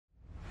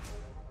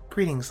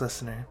Greetings,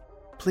 listener.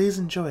 Please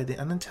enjoy the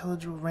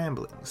unintelligible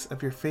ramblings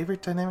of your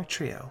favorite dynamic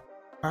trio,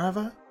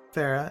 Arva,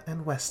 Farah,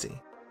 and Westy,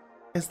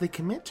 as they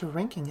commit to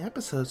ranking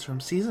episodes from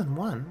Season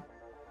 1.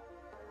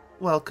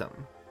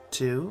 Welcome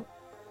to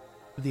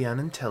The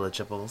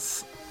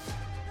Unintelligibles.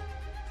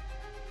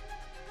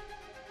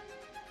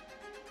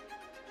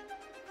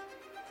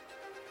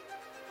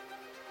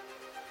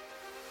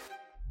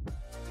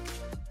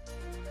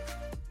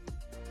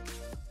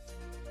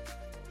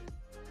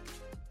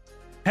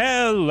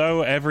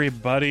 Hello,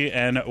 everybody,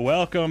 and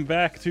welcome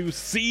back to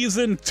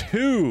Season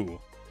 2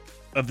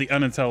 of the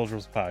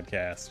Unintelligibles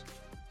podcast.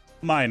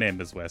 My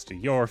name is Westy,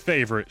 your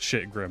favorite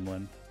shit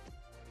gremlin.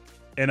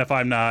 And if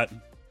I'm not,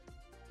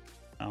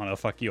 I don't know,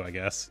 fuck you, I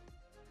guess.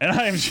 And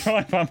I am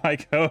joined by my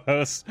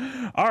co-hosts,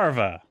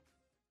 Arva.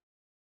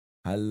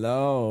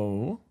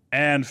 Hello.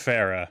 And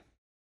Farah.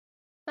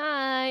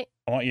 Hi.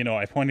 I want you to know,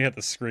 I pointed at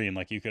the screen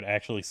like you could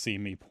actually see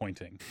me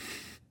pointing.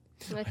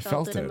 I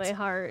felt it in my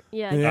heart.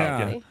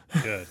 Yeah.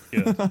 Oh, good.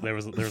 There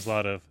was a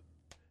lot of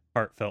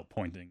heartfelt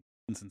pointing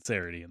and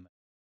sincerity in that.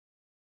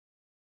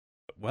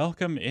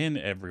 Welcome in,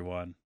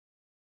 everyone.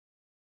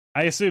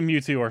 I assume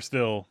you two are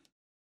still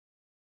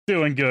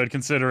doing good,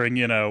 considering,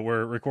 you know,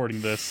 we're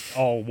recording this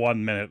all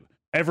 1 minute.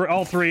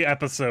 All 3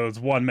 episodes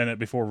 1 minute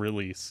before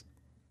release.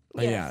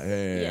 Yes,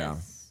 Yeah.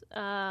 Yes.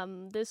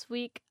 This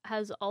week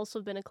has also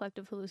been a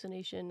collective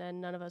hallucination,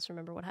 and none of us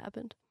remember what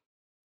happened.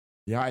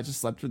 Yeah, I just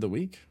slept through the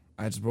week.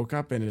 I just woke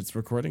up and it's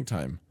recording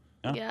time.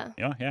 Oh, Yeah,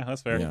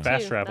 that's fair. Yeah.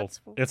 Fast Too, travel.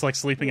 that's- It's like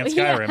sleeping at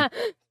Skyrim.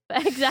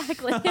 Yeah,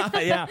 exactly.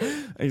 Yeah,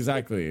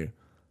 exactly.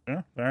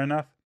 Yeah, fair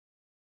enough.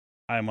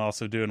 I'm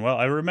also doing well.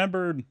 I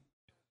remembered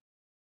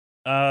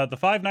the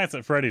Five Nights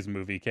at Freddy's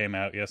movie came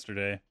out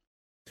yesterday.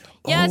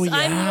 Yes, Oh,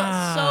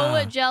 yeah.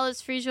 I'm so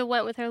jealous. Frisia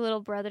went with her little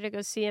brother to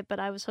go see it, but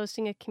I was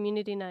hosting a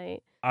community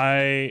night.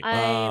 I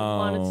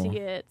want to see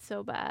it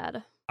so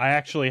bad. I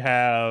actually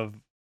have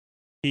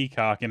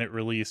Peacock, and it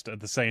released at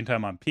the same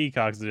time on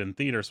Peacock as it did in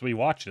theater, so we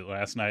watched it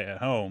last night at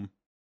home.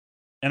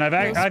 And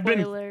I've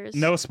been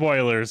no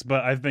spoilers,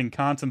 but I've been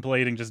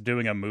contemplating just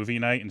doing a movie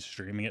night and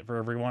streaming it for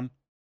everyone.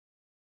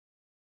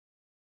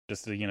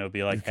 Just to, you know,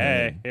 be like, Okay.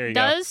 hey, here you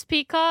go. Does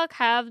Peacock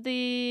have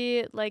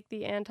the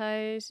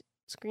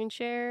anti-screen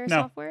share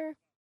No. software?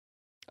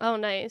 Oh,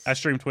 nice. I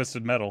stream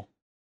Twisted Metal,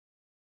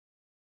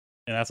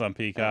 and that's on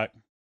Peacock.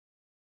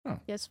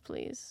 Yes,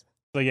 please.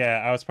 So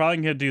yeah, I was probably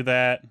gonna do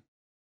that.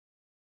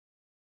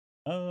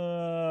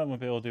 I'm gonna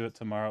be able to do it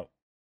tomorrow.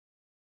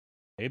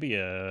 Maybe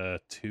a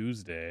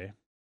Tuesday.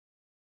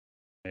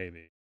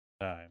 Maybe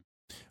time.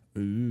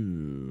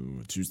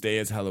 Ooh, Tuesday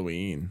is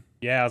Halloween.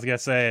 Yeah, I was gonna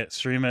say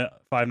stream it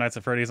Five Nights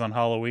at Freddy's on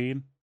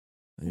Halloween.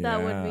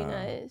 That would be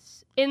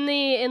nice. In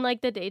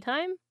the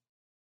daytime?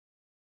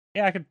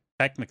 Yeah, I could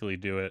technically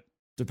do it.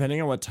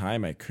 Depending on what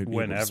time, I could be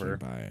Whenever. able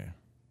to swing by.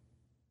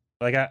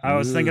 Like I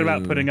was thinking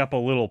about Ooh. putting up a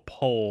little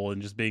poll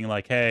and just being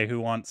like, hey, who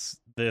wants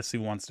this, who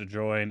wants to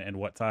join, and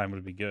what time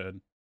would be good.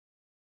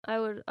 I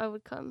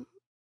would come.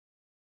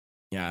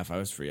 Yeah, if I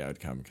was free, I would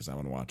come because I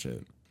want to watch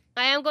it.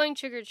 I am going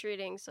trick or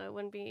treating, so I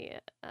wouldn't be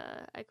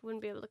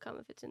able to come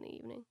if it's in the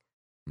evening.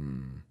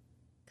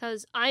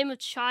 Cause I'm a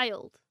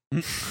child,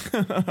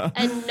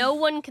 and no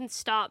one can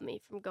stop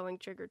me from going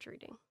trick or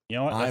treating. You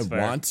know what? I That's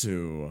fair. want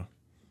to.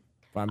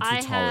 But I'm too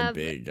I tall and have-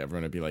 big.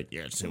 Everyone would be like,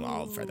 you're too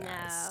old for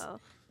this.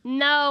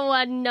 No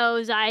one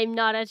knows I'm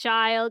not a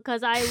child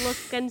because I look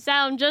and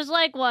sound just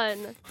like one.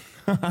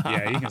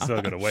 Yeah, you can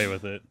still get away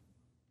with it.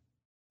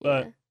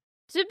 But Yeah.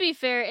 To be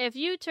fair, if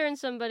you turn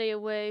somebody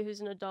away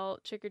who's an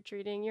adult trick or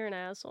treating, you're an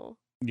asshole.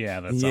 yeah,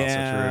 that's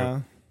also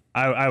true.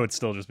 I would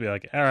still just be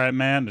like, all right,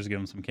 man, just give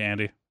him some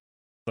candy.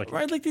 Like,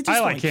 Right, like they just I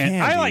like want candy.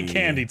 I like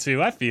candy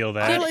too. I feel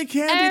that. I like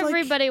candy.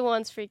 Everybody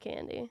wants free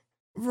candy.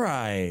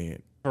 Right.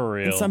 For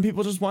real. And some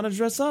people just want to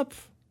dress up.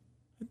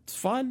 It's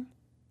fun.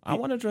 I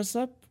want to dress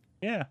up.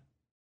 Yeah.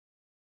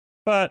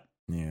 But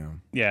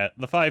Yeah.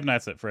 the Five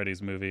Nights at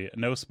Freddy's movie,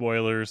 no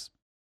spoilers.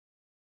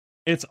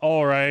 It's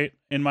all right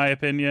in my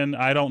opinion.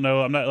 I don't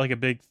know. I'm not like a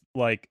big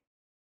like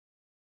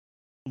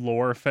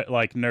lore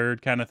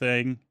nerd kind of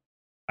thing.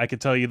 I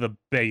could tell you the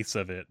base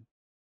of it.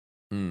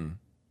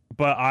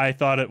 But I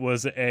thought it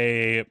was just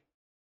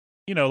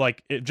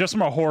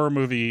from a horror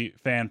movie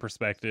fan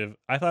perspective,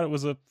 I thought it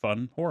was a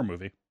fun horror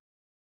movie.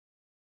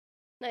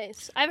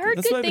 Nice. I've heard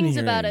That's what good I've been things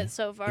about hearing. it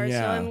so far, so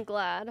Yeah. I'm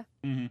glad.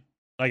 Mm-hmm.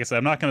 Like I said,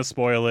 I'm not going to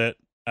spoil it.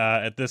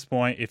 At this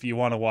point, if you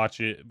want to watch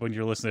it when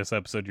you're listening to this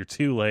episode, you're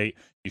too late.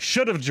 You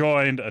should have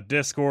joined a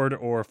Discord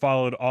or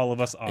followed all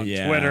of us on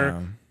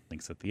Twitter.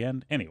 Links at the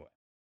end. Anyway.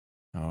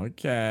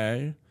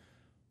 Okay.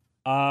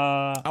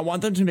 I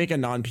want them to make a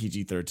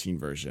non-PG-13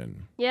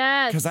 version.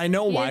 Yeah. Because I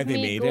know why they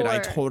made it. I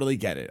gore. totally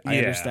get it. I Yeah.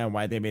 understand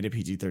why they made it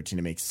PG-13.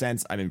 It makes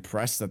sense. I'm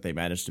impressed that they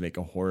managed to make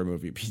a horror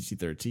movie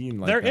PG-13.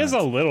 Like There that. is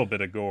a little bit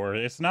of gore.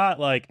 It's not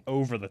like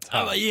over the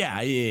top.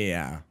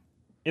 Yeah.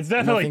 It's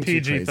definitely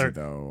Nothing too crazy, PG-13.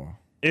 though.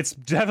 It's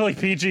definitely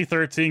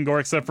PG-13 gore,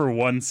 except for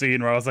one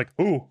scene where I was like,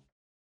 ooh.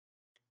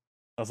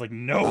 I was like,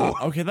 no.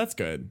 Okay, that's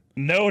good.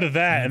 No to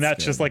that. And That's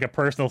that's just good. like a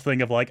personal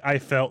thing of like, I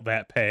felt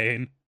that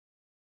pain.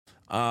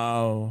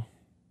 Oh.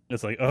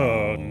 It's like,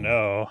 oh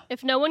no.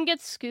 If no one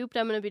gets scooped,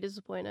 I'm gonna be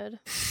disappointed.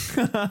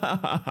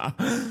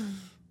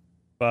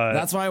 But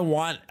that's why I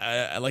want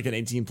like an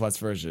 18+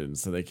 version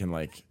so they can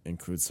like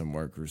include some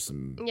more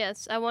gruesome.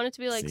 Yes, I want it to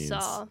be like scenes.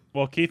 Saw.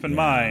 Well, keep in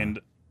mind,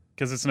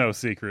 because it's no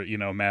secret,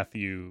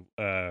 Matthew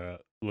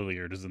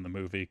Lillard is in the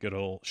movie. Good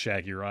old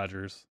Shaggy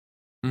Rogers.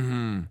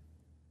 Mm-hmm.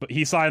 But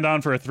he signed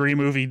on for a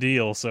 3-movie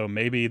deal, so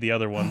maybe the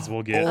other ones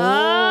will get.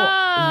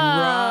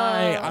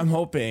 Right. I'm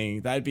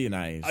hoping that'd be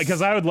nice.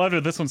 Because I would love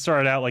if this one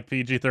started out like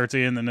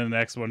PG-13, and then the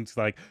next one's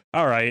like,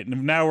 all right,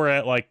 now we're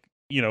at like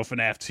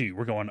FNAF 2.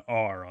 We're going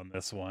R on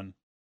this one.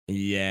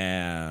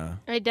 Yeah.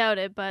 I doubt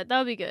it, but that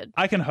would be good.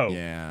 I can hope.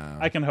 Yeah.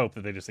 I can hope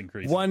that they just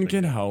increase. One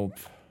can hope.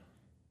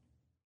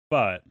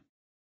 But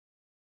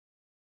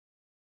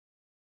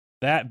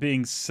that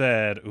being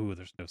said,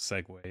 there's no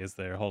segue, is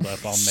there? Hold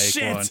up, I'll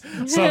make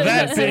one. So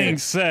that being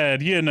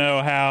said, you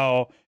know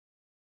how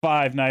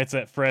Five Nights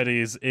at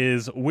Freddy's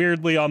is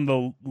weirdly on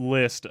the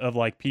list of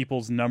like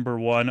people's number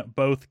one,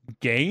 both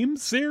game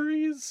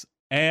series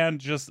and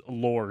just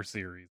lore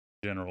series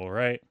in general,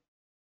 right?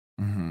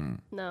 Mm-hmm.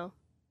 No.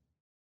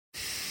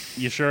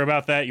 You sure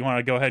about that? You want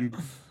to go ahead and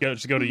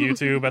just go to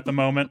YouTube at the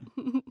moment?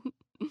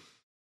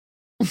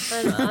 I'm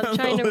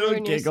trying to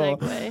ruin your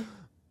segue.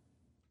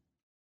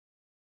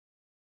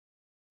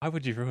 Why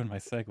would you ruin my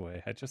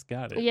segue? I just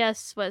got it.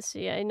 Yes,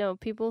 Wesley, I know.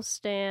 People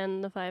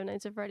stan the Five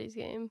Nights at Freddy's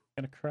game.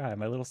 I'm gonna cry.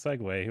 My little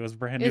segue. It was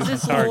brand new. Is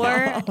this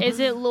lore? Is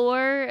it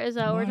lore? Is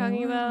that what we're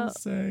talking about?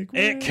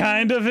 It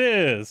kind of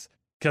is.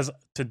 Because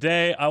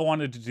today I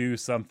wanted to do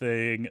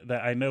something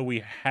that I know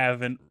we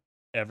haven't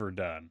ever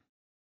done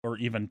or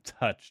even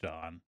touched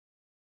on.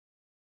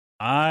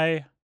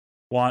 I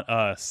want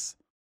us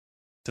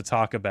to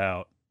talk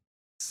about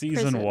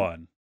season Prison.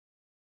 1.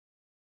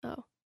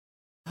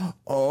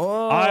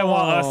 Oh. I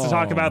want us to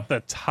talk about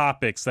the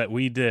topics that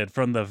we did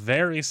from the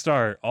very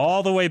start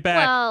all the way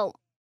back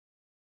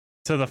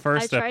to the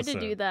first episode. I tried to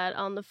do that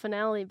on the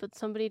finale, but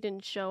somebody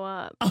didn't show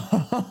up.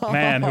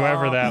 Man,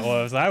 whoever that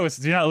was.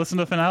 Do you not listen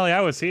to the finale?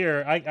 I was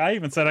here. I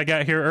even said I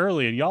got here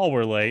early and y'all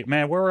were late.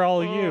 Man, where were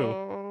all of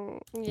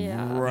you?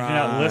 Yeah. Right. Did you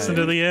not listen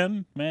to the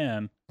end?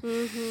 Man.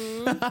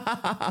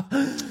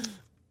 Mm-hmm.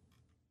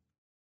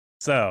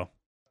 So,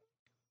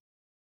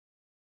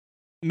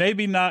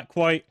 maybe not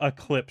quite a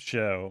clip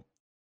show,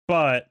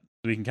 but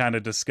we can kind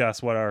of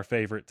discuss what our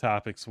favorite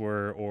topics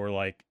were, or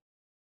like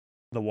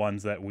the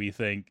ones that we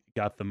think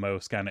got the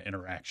most kind of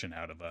interaction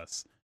out of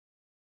us.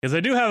 Because I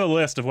do have a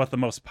list of what the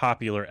most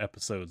popular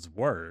episodes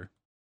were.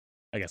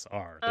 I guess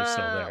they're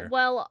still there.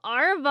 Well,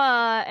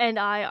 Arva and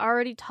I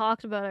already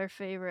talked about our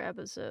favorite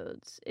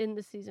episodes in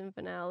the season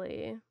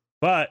finale.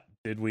 But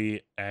did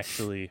we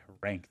actually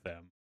rank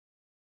them?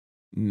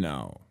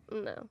 No.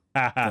 No.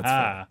 Ha ha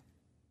ha.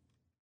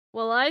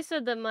 Well, I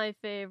said that my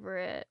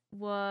favorite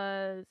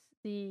was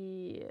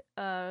the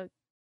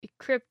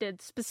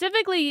cryptid,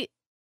 specifically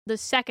the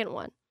second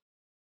one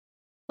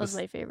was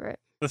my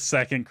favorite. The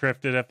second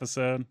cryptid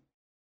episode?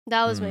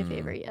 That was my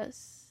favorite,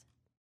 yes.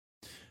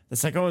 The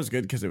second one was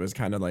good because it was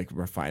kind of like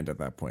refined at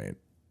that point.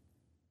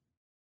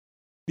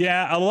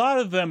 Yeah, a lot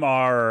of them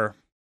are.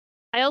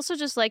 I also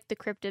just liked the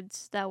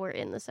cryptids that were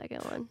in the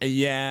second one.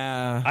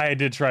 Yeah. I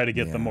did try to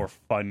get the more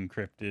fun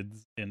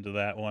cryptids into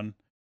that one.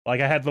 Like,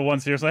 I had the one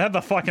seriously. I had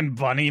the fucking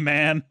bunny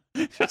man.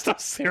 Just a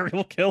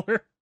serial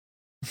killer.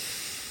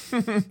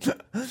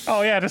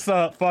 Oh, yeah, just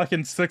a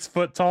fucking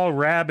 6-foot-tall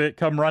rabbit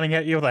come running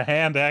at you with a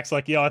hand axe.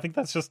 Like, I think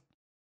that's just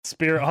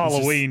Spirit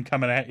Halloween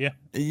coming at you.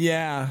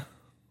 Yeah.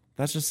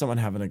 That's just someone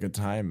having a good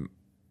time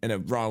in a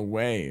wrong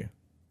way.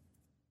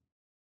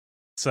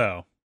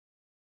 So,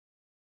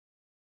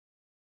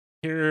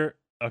 here,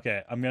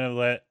 okay, I'm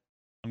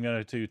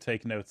going to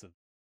take notes of.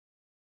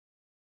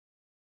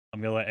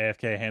 I'm going to let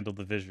AFK handle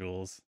the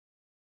visuals.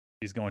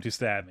 She's going to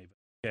stab me.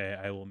 Okay,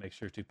 I will make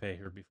sure to pay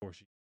her before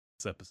she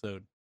this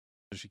episode,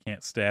 so she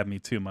can't stab me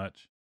too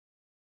much.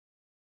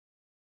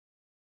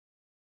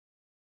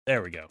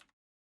 There we go.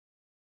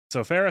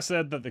 So Farrah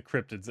said that the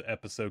Cryptids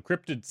episode,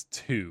 Cryptids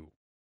 2,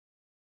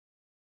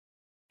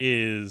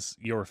 is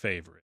your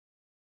favorite.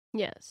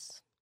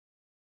 Yes.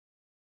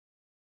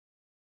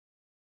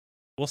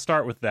 We'll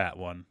start with that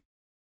one.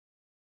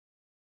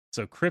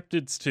 So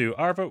Cryptids 2.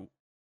 Arva,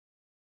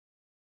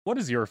 what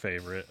is your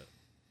favorite?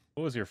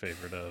 What was your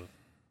favorite of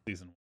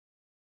season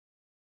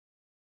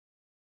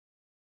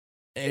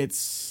 1?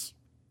 It's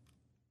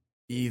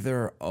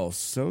either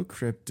also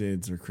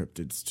Cryptids or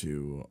Cryptids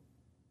 2,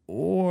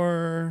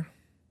 or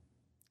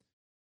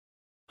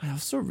I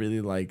also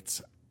really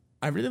liked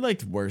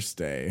Worst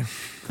Day.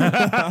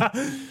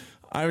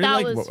 I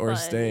really liked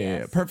Worst Day.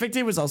 Yes. Perfect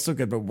Day was also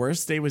good, but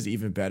Worst Day was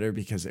even better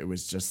because it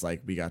was just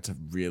like we got to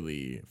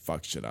really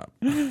fuck shit up.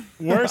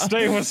 Worst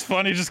Day was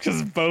funny just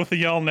because both of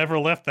y'all never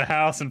left the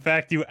house. In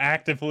fact, you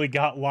actively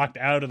got locked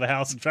out of the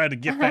house and tried to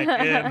get back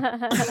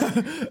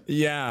in.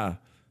 Yeah.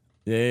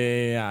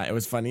 It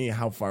was funny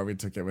how far we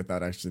took it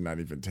without actually not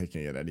even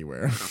taking it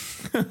anywhere.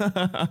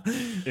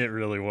 It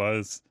really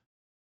was.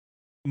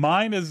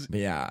 Mine is...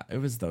 Yeah, it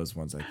was those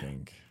ones, I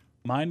think.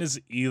 Mine is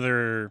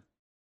either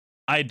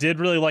I did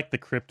really like the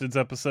cryptids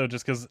episode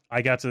just because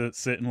I got to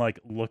sit and like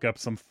look up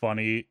some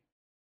funny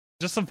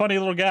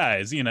little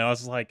guys. You know, I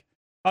was like,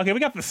 okay, we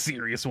got the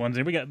serious ones,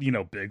 and we got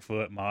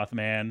Bigfoot,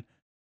 Mothman,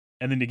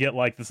 and then you get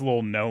like this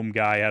little gnome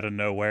guy out of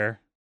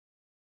nowhere.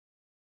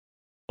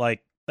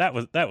 Like that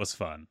was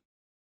fun.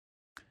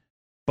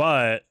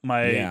 But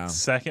my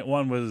second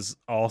one was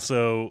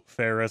also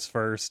Farrah's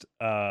first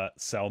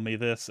Sell Me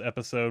This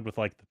episode with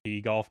like the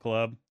P Golf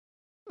Club.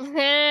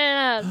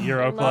 Yeah,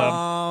 Euro Club.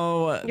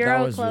 Oh, Euro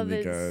that was Club really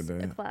is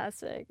good. a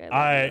classic.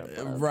 I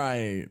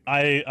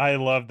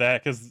love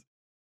that because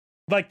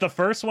like the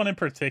first one in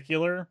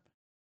particular,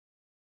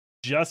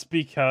 just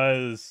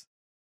because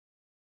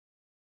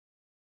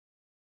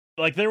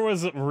like there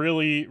was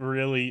really,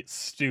 really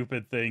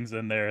stupid things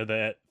in there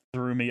that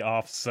threw me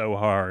off so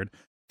hard.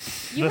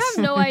 You have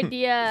no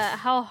idea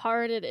how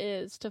hard it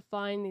is to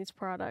find these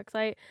products.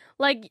 I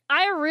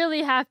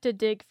really have to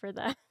dig for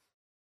that.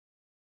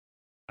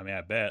 I mean,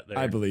 I bet.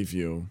 I believe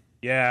you.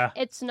 Yeah.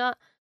 It's not,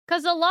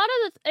 because a lot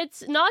of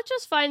it's not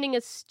just finding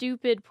a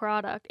stupid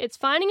product. It's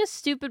finding a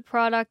stupid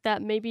product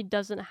that maybe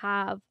doesn't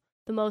have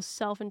the most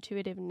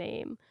self-intuitive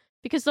name.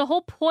 Because the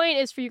whole point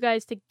is for you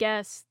guys to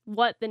guess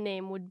what the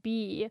name would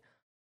be,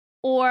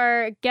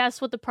 or guess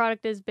what the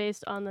product is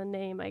based on the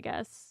name, I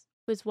guess,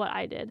 was what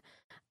I did.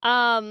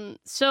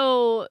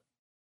 So,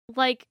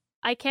 like,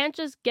 I can't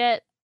just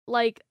get,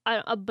 like,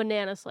 a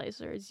banana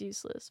slicer. It's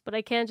useless. But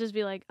I can't just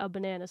be like, a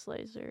banana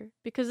slicer.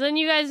 Because then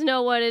you guys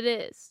know what it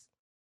is.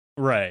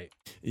 Right.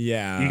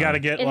 Yeah. You gotta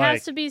get, it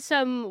has to be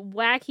some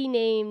wacky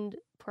named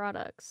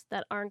products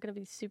that aren't going to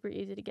be super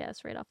easy to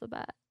guess right off the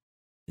bat.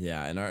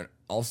 Yeah, and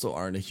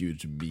aren't a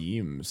huge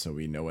meme, so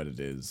we know what it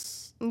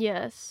is.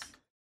 Yes.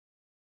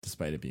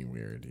 Despite it being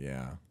weird,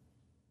 yeah.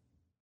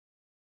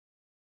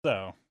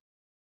 So,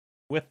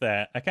 with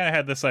that, I kind of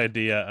had this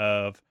idea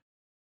of,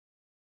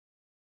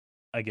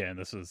 again,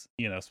 this is,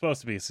 supposed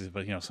to be,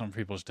 but, some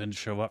people just didn't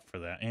show up for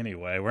that.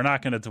 Anyway, we're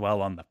not going to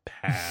dwell on the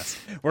past.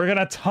 We're going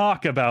to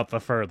talk about the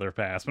further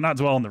past, but not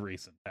dwell on the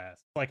recent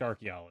past. It's like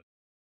archaeology.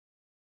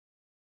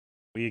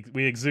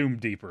 We exhume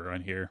deeper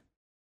on here.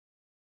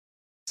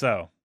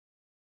 So,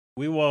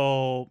 we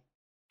will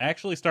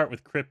actually start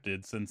with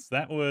cryptids, since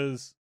that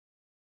was,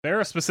 there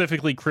are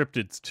specifically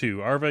cryptids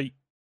too. Arva,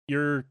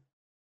 you're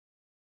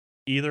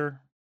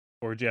either,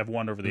 or do you have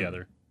one over the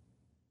other?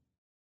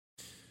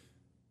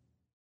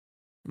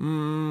 I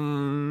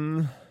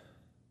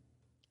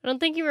don't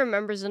think he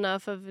remembers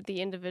enough of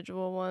the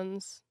individual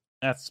ones.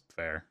 That's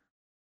fair.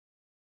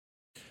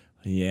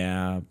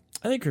 Yeah.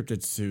 I think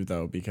cryptids too,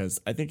 though,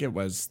 because I think the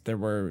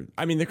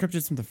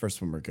cryptids from the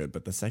first one were good,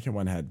 but the second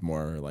one had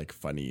more like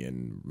funny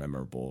and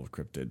memorable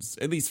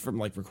cryptids, at least from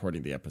like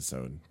recording the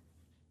episode.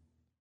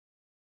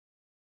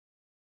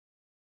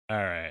 All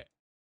right.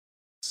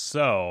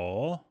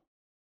 So,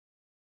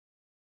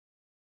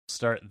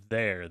 start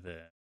there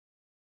then.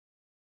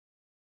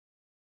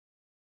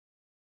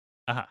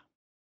 Aha.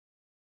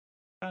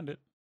 Found it.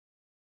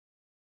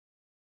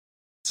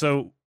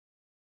 So,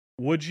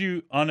 would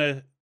you, on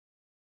a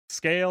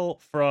scale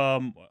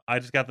from, I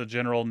just got the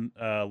general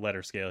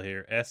letter scale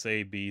here, S,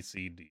 A, B,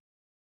 C, D.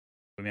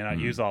 We may not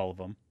use all of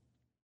them.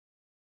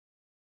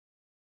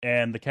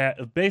 And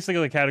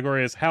basically the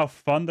category is how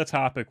fun the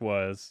topic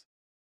was,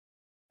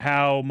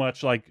 how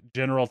much like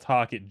general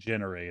talk it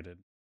generated,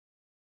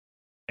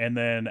 and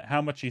then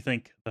how much you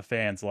think the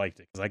fans liked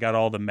it, because I got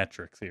all the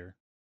metrics here.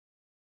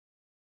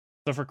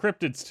 So for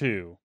Cryptids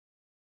 2,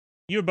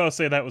 you would both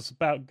say that was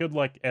about good,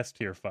 like S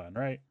tier fun,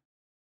 right?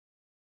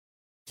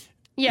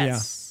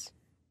 Yes.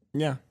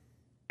 Yeah.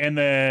 And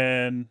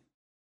then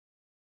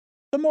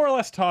the more or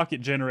less talk it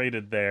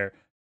generated there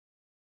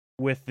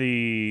with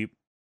the,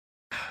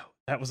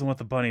 that was the one with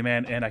the bunny,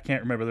 man, and I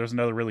can't remember, there was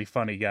another really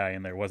funny guy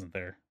in there, wasn't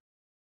there?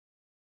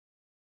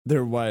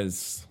 There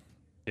was.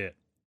 Yeah.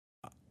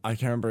 I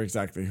can't remember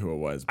exactly who it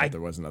was, but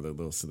there was another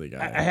little silly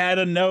guy. I had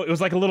a note. It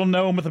was like a little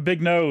gnome with a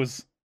big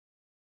nose.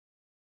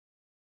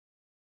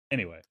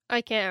 Anyway.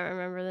 I can't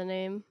remember the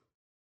name.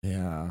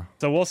 Yeah.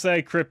 So we'll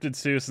say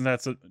Cryptids 2, since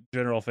that's a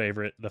general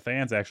favorite. The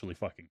fans actually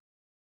fucking...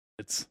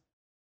 So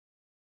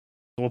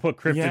we'll put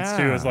Cryptids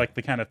 2 as like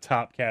the kind of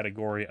top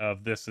category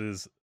of this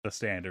is the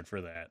standard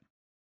for that.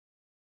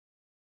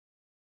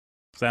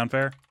 Sound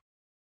fair?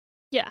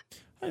 Yeah.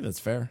 I think that's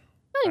fair.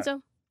 I think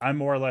so. I'm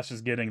more or less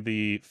just getting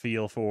the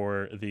feel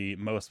for the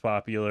most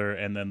popular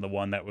and then the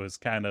one that was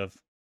kind of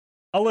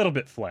a little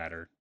bit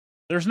flatter.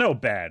 There's no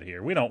bad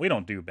here. We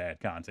don't do bad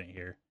content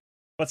here.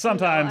 But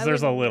sometimes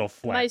there's a little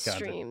flat my content.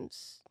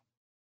 Streams.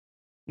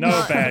 No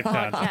bad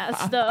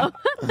podcast, though.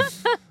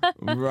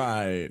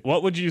 Right.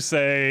 What would you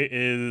say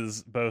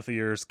is both of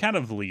yours kind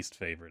of least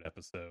favorite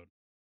episode?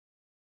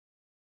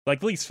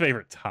 Like least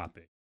favorite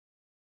topic?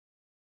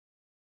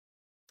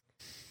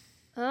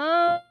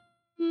 I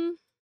don't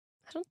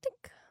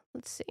think.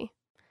 Let's see.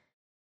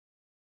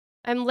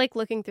 I'm like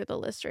looking through the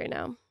list right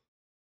now.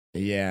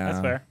 Yeah.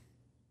 That's fair.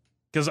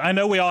 Because I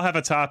know we all have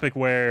a topic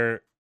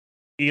where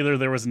either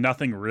there was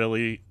nothing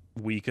really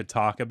we could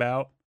talk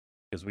about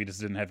because we just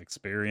didn't have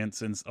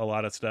experience in a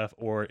lot of stuff,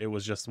 or it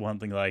was just one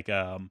thing like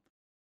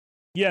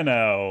you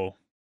know,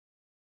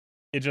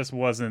 it just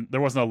wasn't,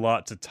 there wasn't a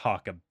lot to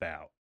talk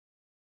about.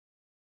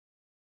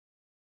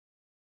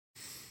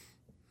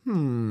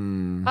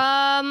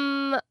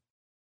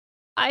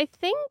 I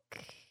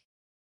think.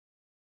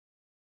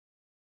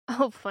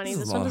 Oh, funny.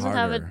 This one doesn't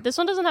have a. This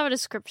one doesn't have a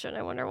description.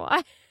 I wonder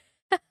why.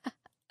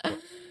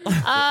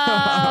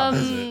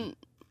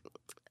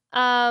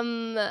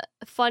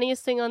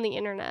 Funniest thing on the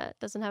internet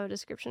doesn't have a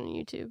description on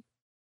YouTube.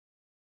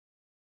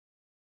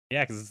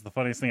 Yeah, because it's the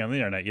funniest thing on the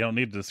internet. You don't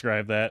need to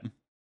describe that.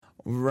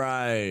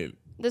 Right.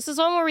 This is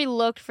one where we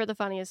looked for the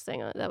funniest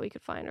thing that we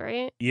could find,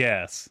 right?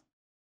 Yes.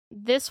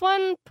 This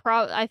one,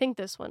 I think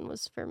this one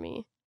was for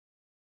me.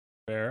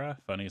 Farah,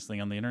 funniest thing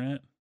on the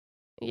internet?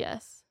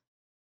 Yes.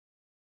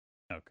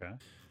 Okay.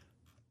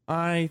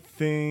 I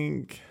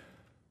think...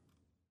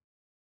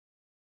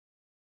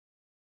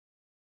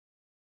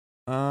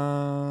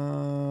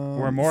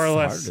 we're more or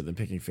less harder than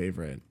picking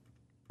favorite.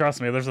 Trust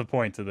me, there's a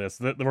point to this.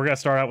 We're gonna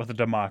start out with a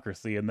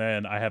democracy, and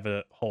then I have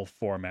a whole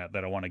format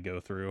that I want to go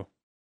through.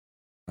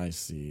 I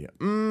see.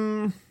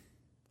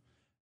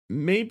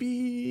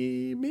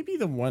 Maybe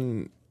the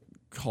one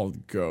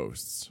called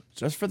Ghosts,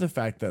 just for the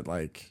fact that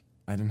like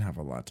I didn't have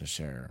a lot to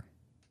share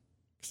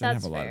because I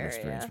didn't have a lot of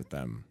experience with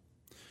them.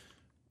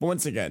 But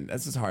once again,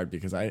 this is hard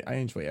because I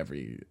enjoy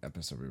every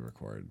episode we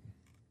record.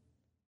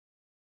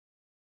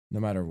 No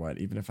matter what,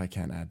 even if I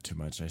can't add too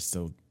much, I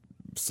still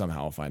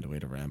somehow find a way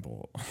to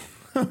ramble.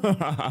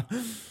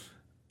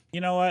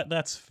 You know what?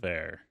 That's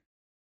fair.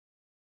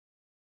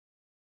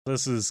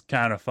 This is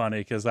kind of funny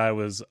because I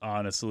was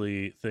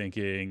honestly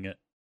thinking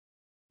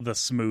the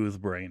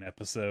Smooth Brain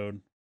episode.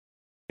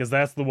 Because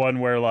that's the one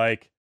where,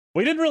 like,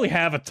 we didn't really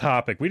have a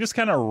topic. We just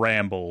kind of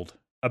rambled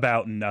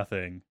about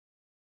nothing.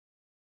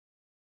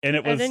 And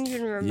it was... I didn't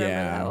even remember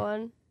that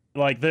one.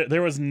 Like,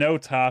 there was no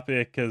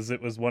topic because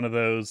it was one of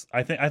those...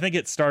 I think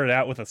it started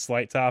out with a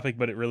slight topic,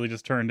 but it really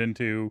just turned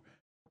into...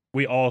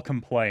 We all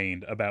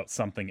complained about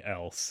something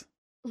else.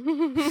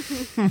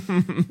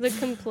 The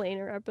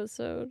complainer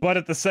episode. But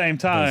at the same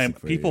time,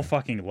 basically, people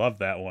fucking love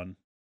that one.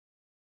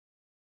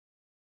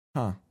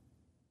 Huh.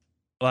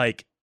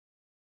 Like,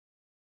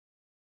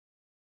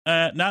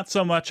 not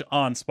so much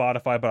on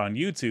Spotify, but on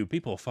YouTube,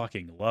 people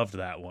fucking loved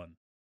that one.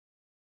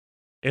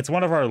 It's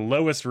one of our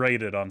lowest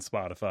rated on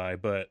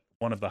Spotify, but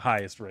one of the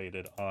highest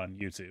rated on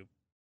YouTube.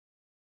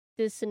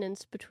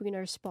 Dissonance between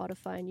our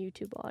Spotify and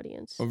YouTube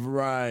audience.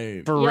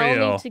 Right. For Y'all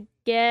real. need to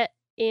get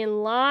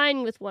in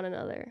line with one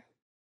another.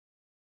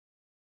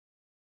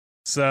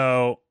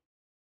 So,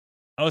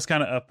 I was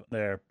kind of up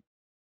there.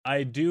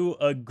 I do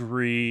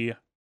agree.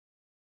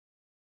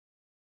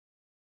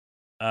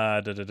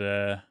 Damn,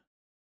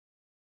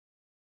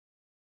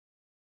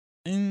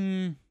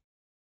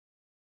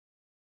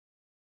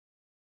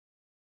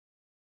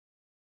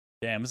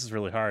 this is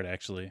really hard,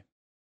 actually.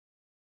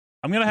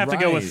 I'm going to have to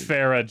go with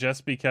Farah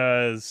just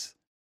because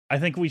I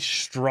think we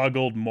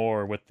struggled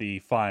more with the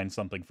find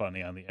something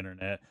funny on the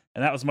internet.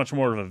 And that was much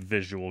more of a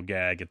visual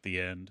gag at the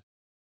end.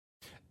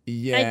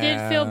 Yeah. I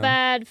did feel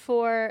bad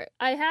for...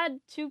 I had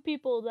two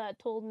people that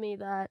told me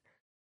that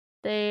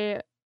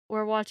they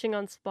were watching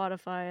on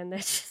Spotify and they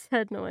just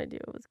had no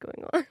idea what was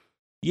going on.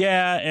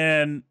 Yeah,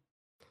 and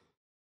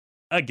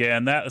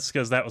again, that's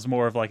because that was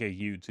more of like a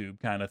YouTube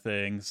kind of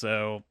thing.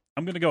 So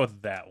I'm going to go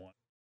with that one.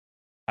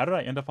 How did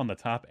I end up on the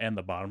top and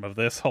the bottom of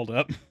this? Hold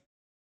up.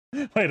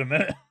 Wait a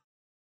minute.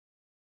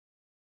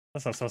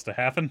 That's not supposed to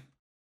happen.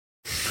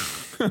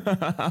 All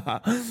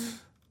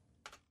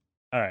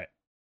right.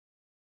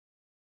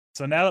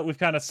 So now that we've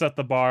kind of set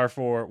the bar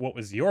for what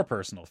was your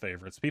personal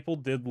favorites, people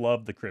did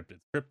love the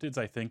cryptids. Cryptids,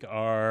 I think,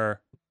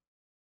 are...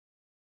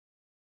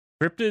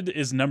 Cryptid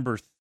is number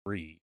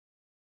 3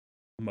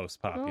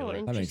 most popular.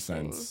 Oh, that makes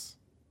sense.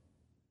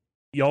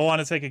 Y'all want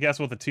to take a guess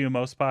what the 2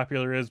 most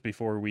popular is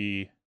before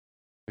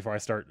I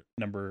start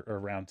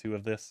round 2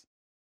 of this?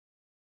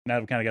 Now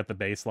we've kind of got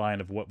the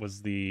baseline of what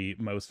was the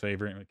most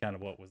favorite and kind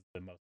of what was the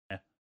most...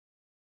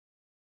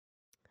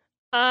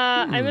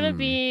 I'm going to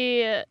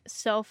be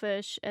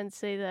selfish and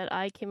say that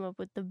I came up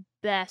with the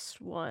best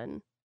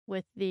one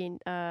with the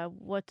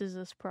what does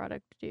this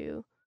product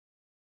do?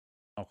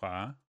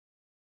 Okay.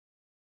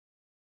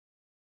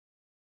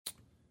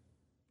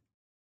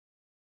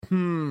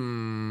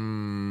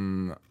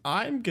 I'm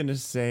going to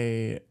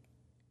say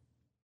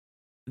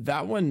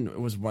that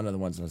one was one of the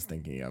ones I was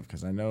thinking of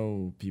because I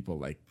know people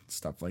like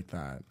stuff like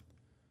that.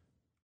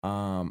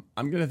 I'm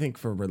going to think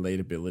for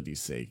relatability's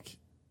sake,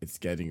 it's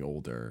getting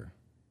older.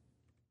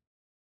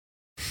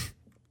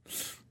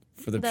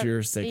 For the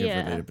pure sake of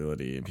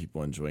relatability and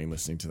people enjoying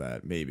listening to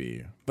that,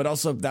 maybe. But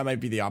also, that might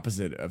be the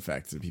opposite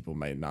effect, that people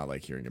might not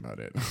like hearing about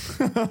it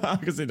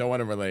because they don't want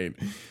to relate.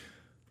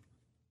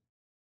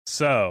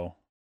 So,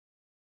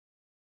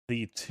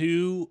 the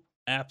 2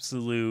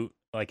 absolute,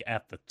 like,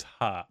 at the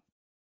top.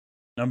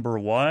 Number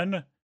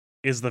 1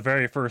 is the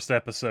very first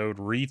episode,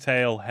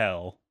 Retail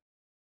Hell.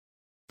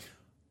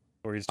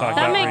 Where he's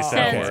talking about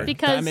retail work.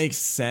 Because that makes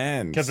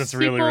sense. Because it's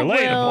really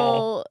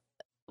relatable.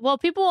 Well,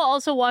 people will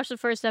also watch the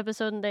first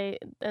episode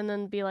and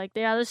then be like,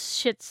 yeah, this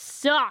shit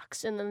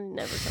sucks, and then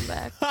never come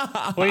back.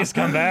 Please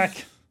come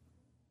back.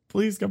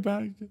 Please come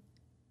back.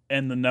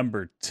 And the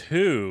number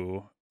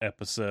 2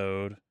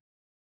 episode,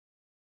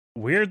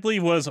 weirdly,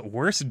 was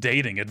worst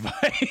dating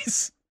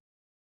advice.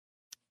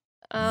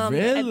 Really?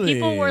 And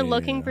people were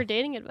looking for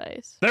dating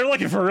advice. They're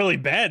looking for really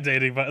bad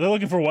dating advice. They're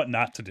looking for what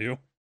not to do.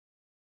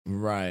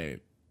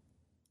 Right.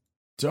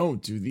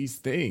 Don't do these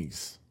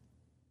things.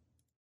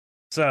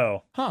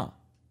 So,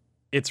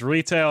 it's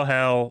retail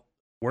hell,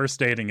 worst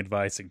dating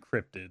advice, and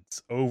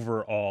cryptids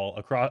overall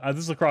across.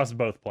 This is across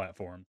both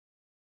platforms.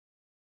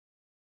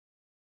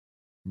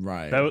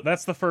 Right.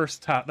 That's the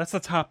first top. That's the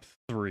top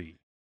 3.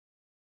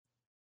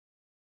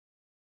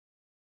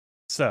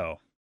 So,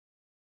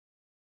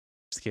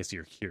 just in case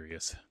you're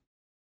curious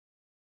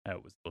how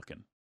it was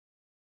looking.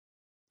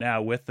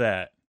 Now, with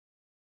that,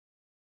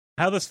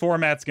 how this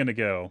format's going to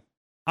go,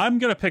 I'm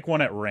going to pick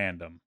one at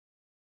random.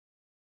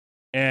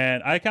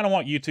 And I kind of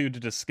want you two to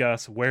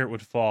discuss where it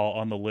would fall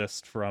on the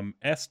list from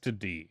S to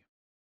D.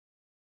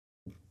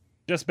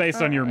 Just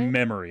based on your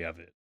memory of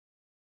it.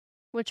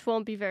 Which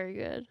won't be very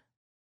good.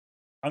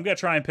 I'm going to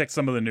try and pick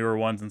some of the newer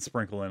ones and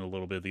sprinkle in a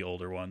little bit of the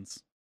older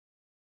ones.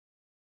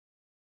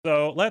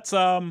 So let's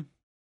start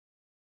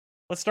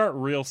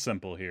real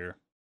simple here.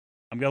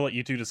 I'm going to let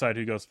you two decide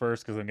who goes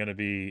first because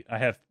I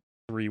have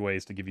 3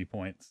 ways to give you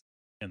points,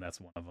 and that's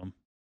one of them.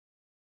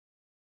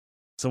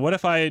 So what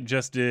if I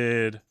just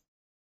did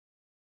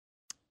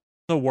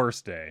the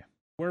worst day?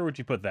 Where would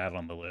you put that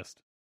on the list?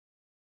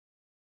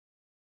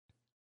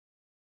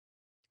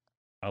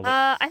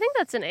 I think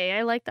that's an A.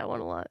 I like that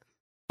one a lot.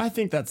 I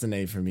think that's an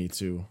A for me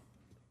too.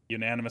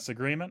 Unanimous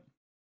agreement?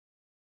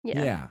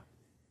 Yeah.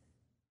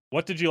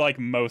 What did you like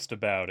most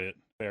about it?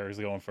 Barry's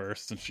going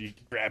first, and she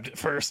grabbed it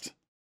first.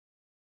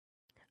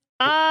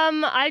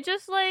 I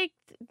just liked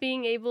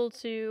being able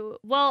to.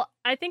 Well,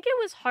 I think it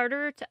was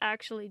harder to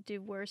actually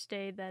do worst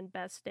day than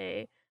best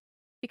day,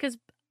 because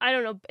I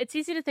don't know. It's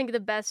easy to think of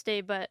the best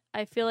day, but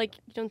I feel like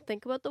you don't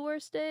think about the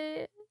worst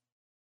day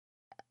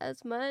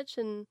as much,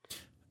 and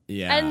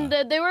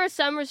there were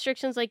some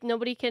restrictions, like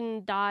nobody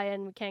can die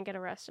and can't get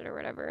arrested or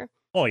whatever.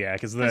 Oh yeah,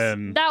 because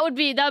then that would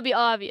be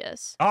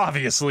obvious.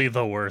 Obviously,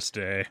 the worst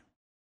day.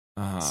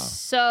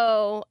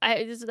 So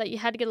that you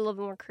had to get a little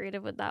bit more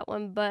creative with that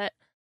one, but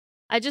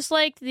I just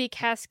liked the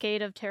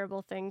cascade of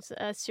terrible things,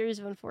 a series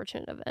of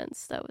unfortunate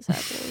events that was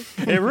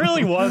happening. It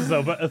really was,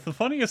 though. But the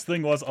funniest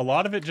thing was a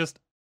lot of it just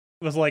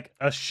was like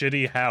a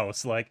shitty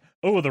house. Like,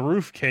 oh, the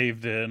roof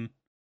caved in.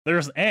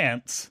 There's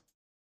ants.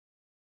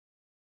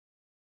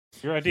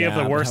 Your idea of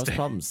the worst day.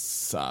 Problems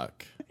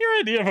suck. Your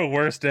idea of a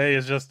worst day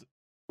is just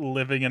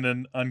living in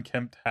an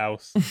unkempt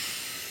house.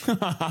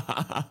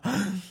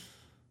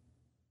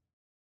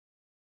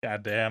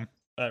 God damn.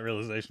 That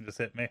realization just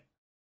hit me.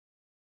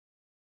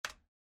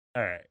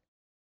 All right.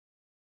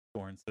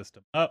 Scoring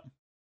system up.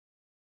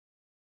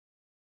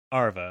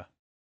 Arva.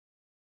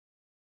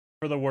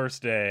 For the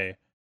worst day.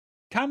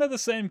 Kind of the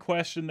same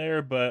question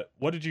there, but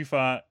what did you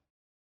find?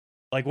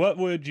 Like, what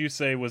would you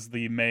say was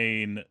the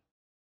main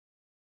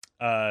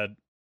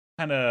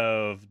kind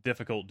of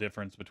difficult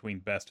difference between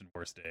best and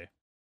worst day?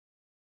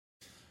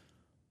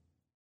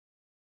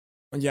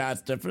 Yeah,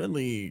 it's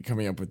definitely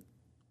coming up with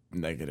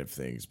negative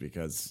things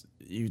because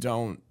you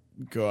don't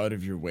go out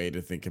of your way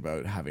to think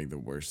about having the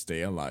worst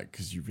day a lot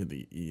because you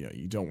really,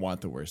 you don't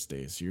want the worst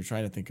day. So you're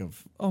trying to think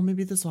of, oh,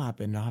 maybe this will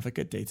happen. I'll have a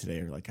good day today.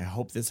 Or like, I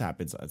hope this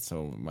happens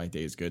so my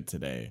day is good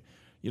today.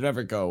 You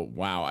never go,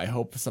 wow, I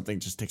hope something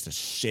just takes a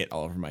shit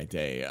all over my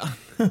day.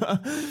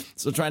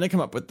 So trying to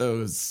come up with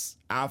those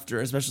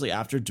especially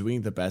after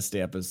doing the best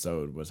day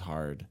episode was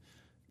hard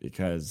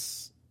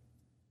because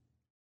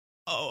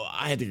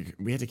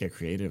we had to get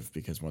creative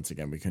because once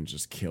again, we couldn't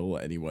just kill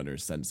anyone or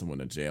send someone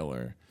to jail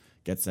or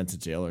get sent to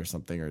jail or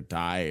something or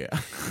die.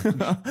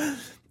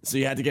 So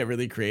you had to get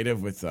really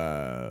creative with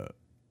the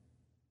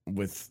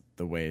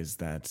ways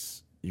that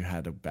you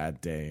had a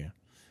bad day,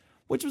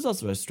 which was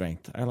also a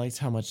strength. I liked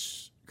how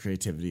much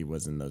creativity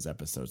was in those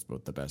episodes,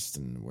 both the best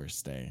and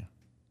worst day.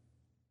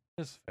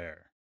 That's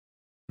fair.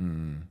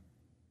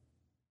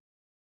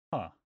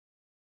 Huh.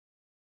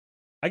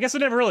 I guess it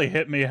never really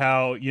hit me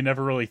how you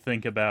never really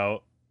think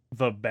about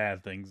the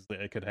bad things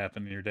that could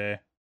happen in your day.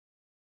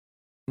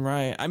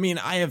 Right. I mean,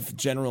 I have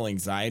general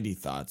anxiety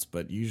thoughts,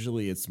 but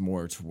usually it's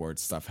more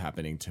towards stuff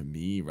happening to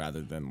me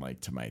rather than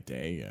like to my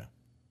day.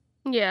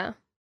 Yeah.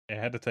 I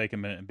had to take a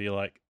minute and be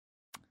like,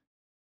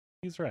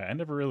 he's right. I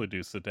never really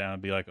do sit down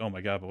and be like, oh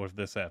my God, but what if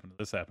this happened,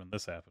 this happened,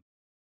 this happened?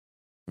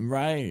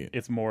 Right.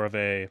 It's more of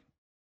a,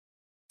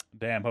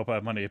 damn, hope I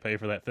have money to pay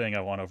for that thing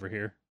I want over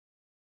here.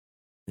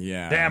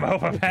 Yeah. Damn, I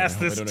hope I pass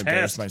this test. I don't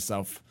embarrass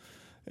myself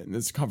in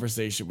this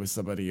conversation with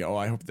somebody. Oh,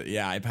 I hope that,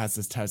 I passed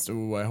this test.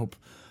 Oh, I hope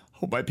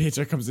my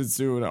paycheck comes in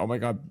soon. Oh my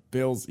God,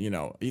 bills.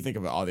 You think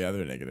about all the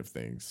other negative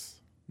things.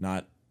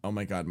 Not, oh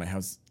my God, my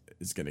house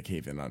is going to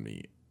cave in on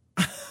me.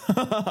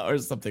 Or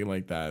something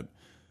like that.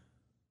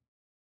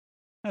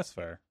 That's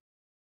fair.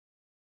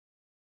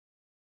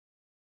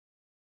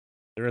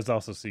 There is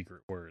also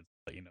secret words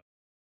that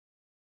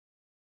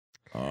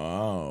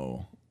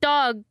Oh.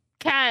 Dog,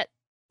 cat.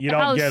 You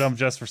don't house. get them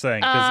just for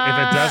saying,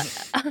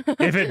 because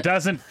if it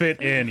doesn't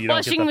fit in, you don't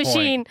Washing get the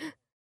machine. point.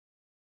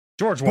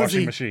 George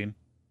washing machine.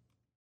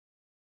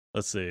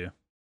 Let's see.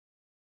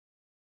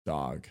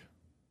 Dog.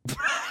 I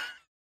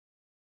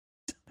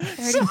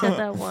already said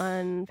that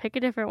one. Pick a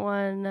different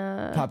one.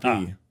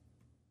 Puppy.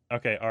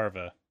 Okay,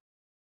 Arva.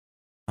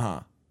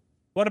 Huh.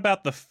 What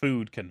about the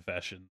food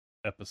confession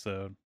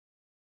episode?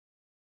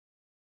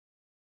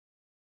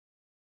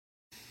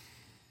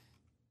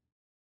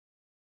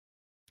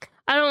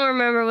 I don't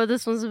remember what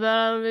this one's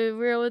about. I'll be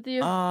real with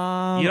you.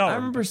 I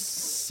remember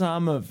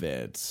some of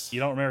it. You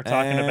don't remember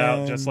talking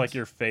about just like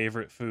your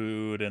favorite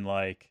food and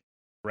like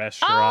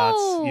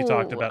restaurants? You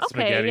talked about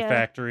Spaghetti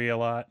Factory a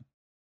lot.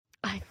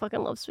 I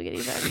fucking love Spaghetti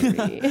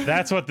Factory.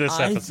 That's what this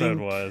episode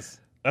was.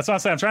 That's what I'm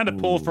saying. I'm trying to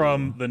pull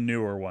from the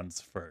newer ones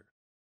first.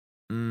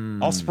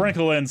 I'll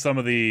sprinkle in some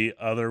of the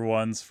other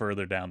ones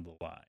further down the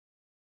line.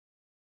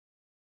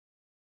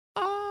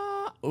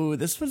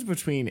 This one's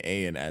between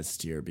A and S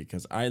tier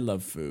because I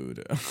love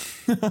food.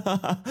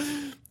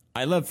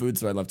 I love food,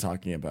 so I love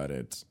talking about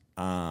it.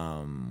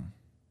 So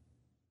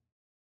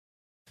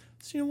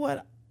you know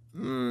what?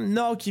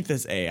 No, I'll keep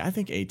this A. I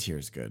think A tier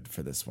is good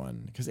for this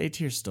one because A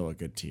tier is still a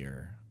good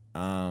tier.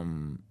 I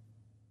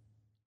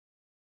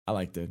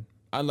liked it.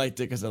 I liked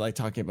it because I like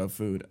talking about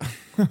food.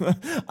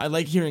 I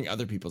like hearing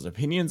other people's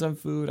opinions on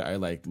food. I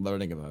like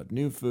learning about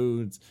new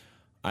foods.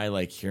 I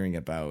like hearing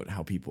about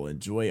how people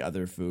enjoy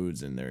other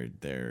foods and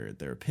their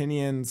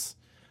opinions.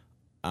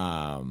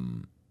 I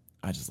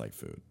just like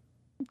food.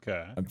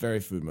 Okay. I'm very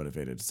food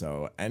motivated,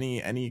 so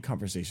any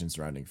conversation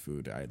surrounding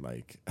food I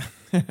like.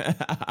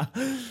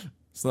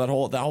 So that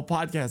whole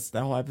podcast,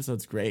 that whole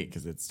episode's great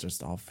because it's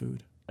just all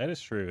food. That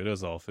is true. It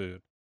is all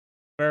food.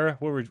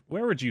 Farrah,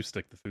 where would you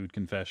stick the food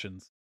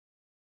confessions?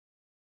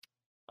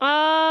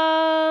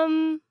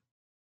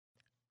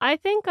 I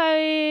think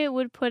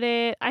I'll put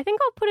it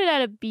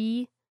at a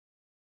B.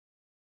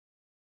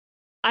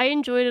 I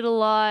enjoyed it a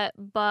lot,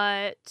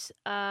 but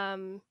I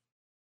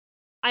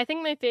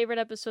think my favorite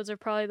episodes are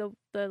probably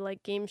the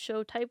like game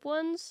show type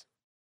ones.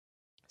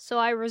 So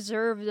I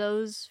reserve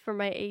those for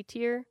my A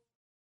tier.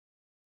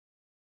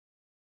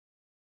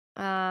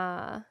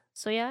 So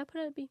yeah, I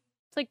put it at B.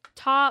 It's like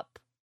top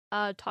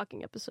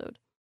talking episode.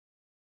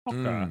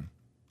 Okay.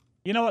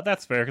 You know what?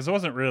 That's fair because it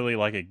wasn't really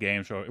like a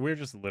game show. We were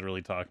just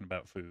literally talking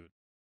about food.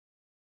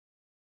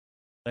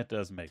 That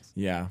does make sense.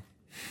 Yeah.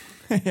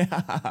 Yeah.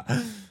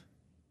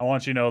 I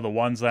want you to know the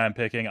ones that I'm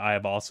picking, I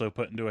have also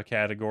put into a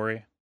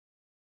category.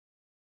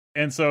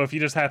 And so if you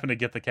just happen to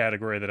get the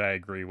category that I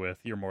agree with,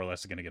 you're more or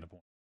less going to get a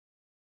point.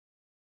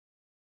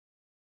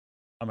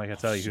 I'm not going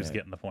to tell you who's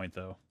getting the point,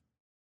 though.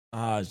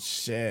 Oh,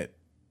 shit.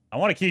 I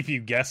want to keep you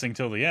guessing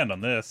till the end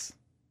on this.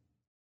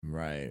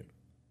 Right.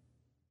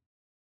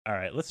 All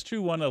right, let's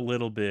do one a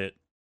little bit.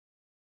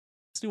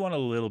 Let's do one a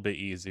little bit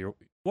easier.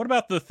 What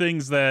about the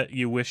things that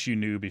you wish you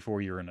knew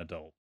before you were an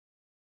adult,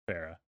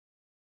 Farrah?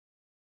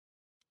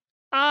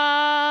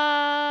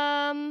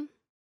 I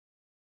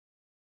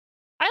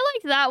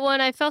liked that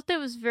one. I felt it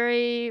was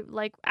very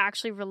like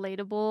actually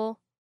relatable.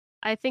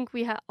 I think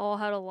we all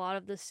had a lot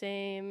of the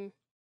same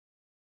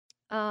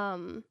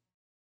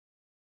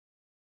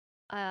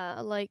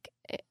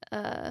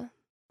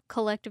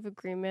collective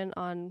agreement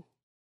on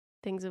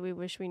things that we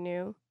wish we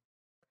knew.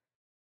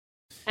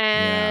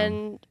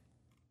 And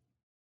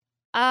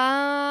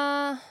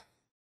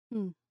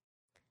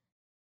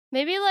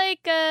maybe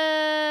like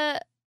I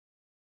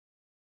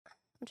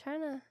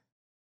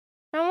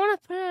don't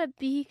want to put it at a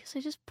B because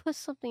I just put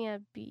something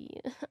at B.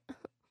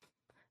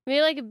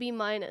 Maybe like a B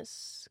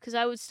minus because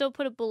I would still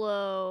put it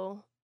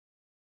below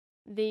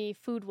the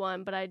food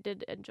one, but I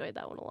did enjoy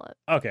that one a lot.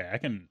 Okay, I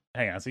can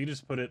hang on. So you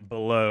just put it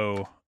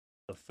below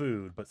the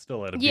food, but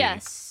still at a B.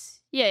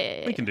 Yes.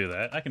 Yeah. We can do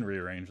that. I can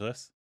rearrange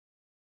this.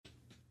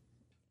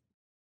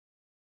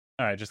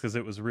 All right, just because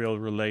it was real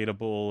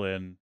relatable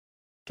and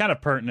kind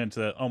of pertinent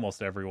to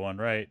almost everyone,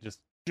 right? Just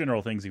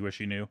general things you wish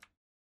you knew.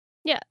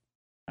 Yeah.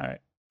 All right.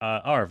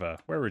 Arva,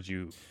 where would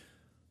you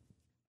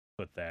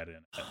put that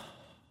in?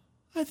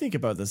 I think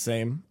about the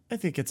same. I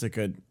think it's a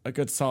good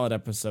solid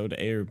episode,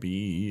 A or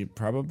B.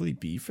 Probably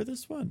B for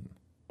this one.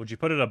 Would you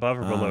put it above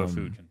or below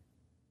food?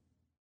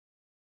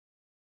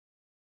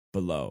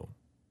 Below.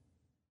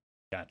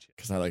 Gotcha.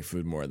 Because I like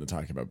food more than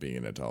talking about being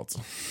an adult.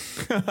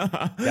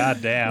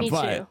 God damn.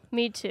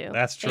 Me too.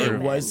 That's true.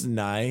 It was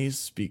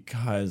nice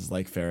because,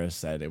 like Farrah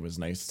said, it was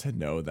nice to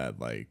know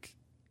that, like,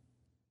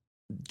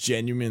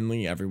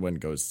 genuinely everyone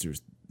goes through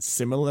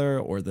similar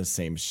or the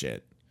same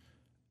shit.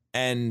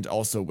 And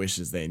also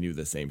wishes they knew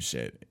the same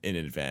shit in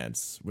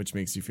advance, which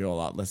makes you feel a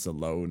lot less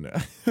alone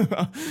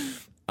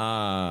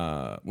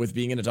with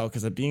being an adult.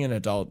 Because being an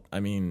adult,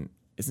 I mean,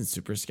 isn't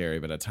super scary,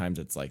 but at times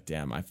it's like,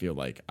 damn, I feel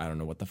like I don't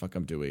know what the fuck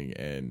I'm doing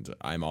and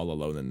I'm all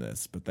alone in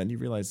this. But then you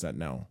realize that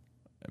no,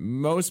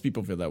 most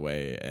people feel that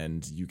way,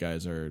 and you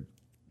guys are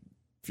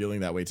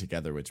feeling that way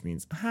together, which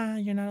means,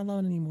 you're not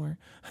alone anymore.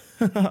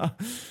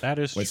 That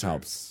is which true.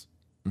 helps.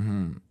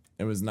 Mm-hmm.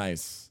 It was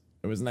nice.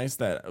 It was nice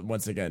that,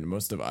 once again,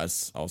 most of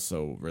us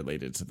also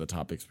related to the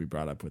topics we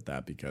brought up with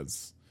that,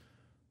 because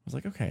I was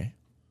like, okay,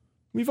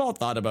 we've all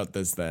thought about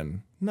this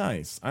then.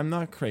 Nice. I'm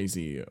not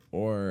crazy,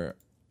 or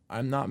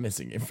I'm not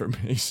missing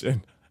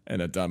information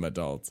and a dumb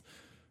adult.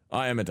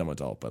 I am a dumb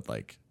adult, but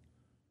like,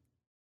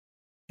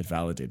 it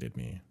validated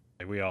me.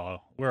 We're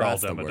all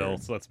dumb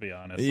adults, let's be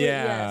honest.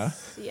 Yeah.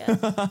 Yes.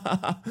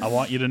 I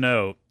want you to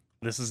know,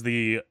 this is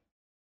the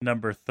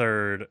number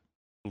 3rd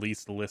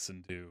least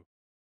listened to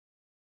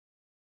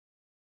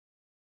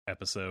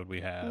episode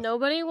we have.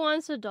 Nobody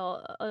wants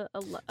adult.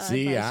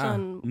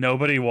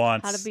 Nobody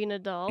wants how to be an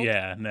adult.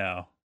 Yeah,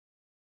 no.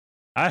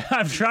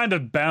 I'm trying to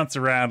bounce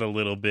around a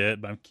little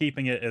bit, but I'm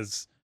keeping it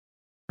as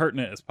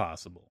pertinent as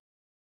possible.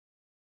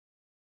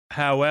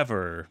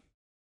 However,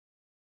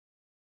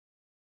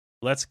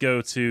 let's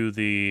go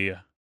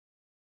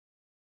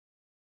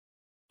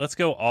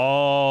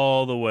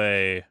all the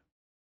way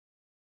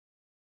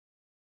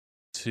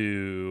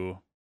to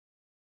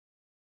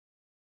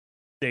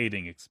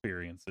dating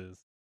experiences.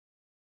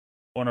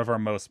 One of our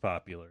most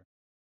popular.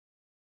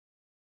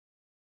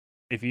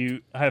 If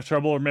you have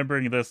trouble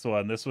remembering this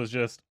one, this was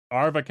just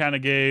Arva kind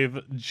of gave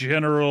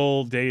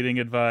general dating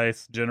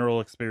advice,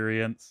 general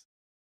experience.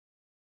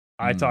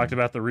 I talked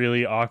about the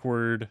really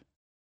awkward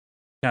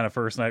kind of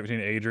first night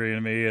between Adrian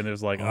and me, and it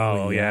was like,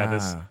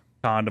 this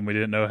condom we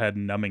didn't know had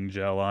numbing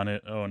gel on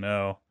it. Oh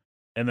no.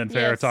 And then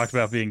Farrah talked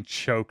about being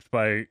choked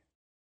by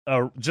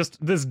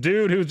just this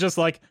dude who's just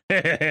like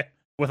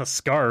with a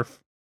scarf.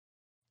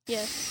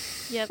 Yes.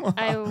 Yep.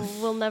 I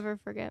will never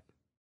forget.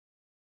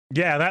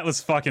 Yeah, that was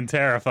fucking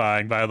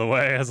terrifying, by the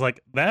way. I was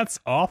like,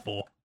 that's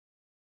awful.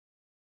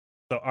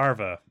 So,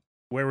 Arva,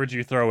 where would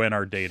you throw in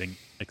our dating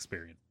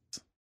experience?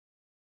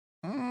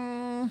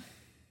 That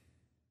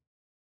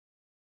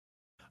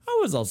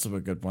was also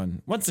a good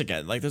one. Once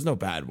again, like, there's no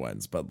bad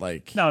ones, but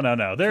like, no.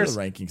 There's a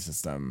ranking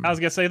system. I was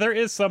gonna say there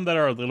is some that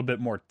are a little bit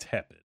more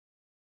tepid.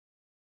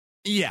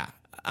 Yeah,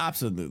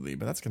 absolutely.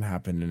 But that's gonna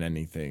happen in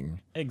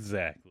anything.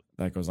 Exactly.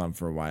 That goes on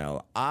for a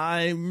while.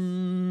 I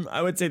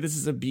would say this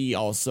is a B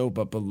also,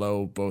 but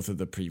below both of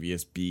the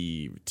previous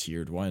B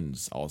tiered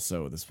ones.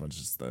 Also, this one's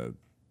just the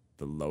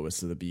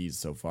lowest of the B's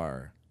so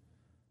far.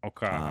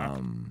 Okay.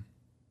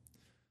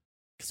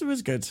 Because it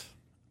was good.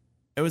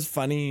 It was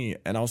funny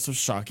and also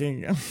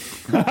shocking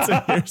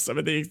to hear some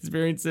of the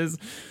experiences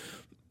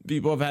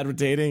people have had with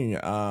dating.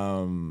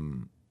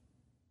 And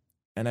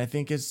I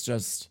think it's a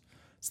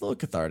little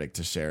cathartic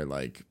to share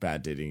like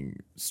bad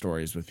dating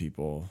stories with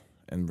people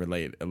and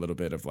relate a little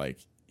bit of like,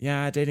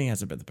 yeah, dating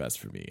hasn't been the best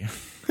for me.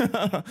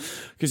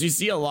 Because you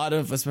see a lot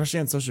of,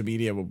 especially on social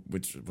media,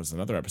 which was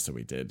another episode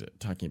we did,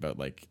 talking about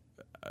like,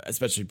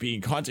 especially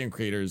being content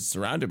creators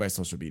surrounded by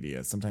social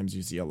media. Sometimes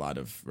you see a lot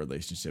of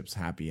relationships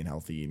happy and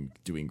healthy and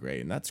doing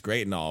great. And that's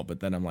great and all. But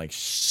then I'm like,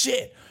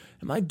 shit,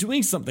 am I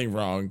doing something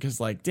wrong?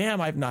 Because like,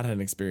 damn, I've not had an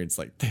experience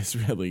like this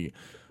really.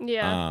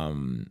 Yeah.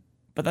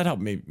 But that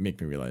helped make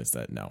me realize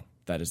that no,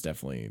 that is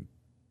definitely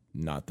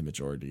not the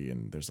majority.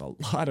 And there's a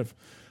lot of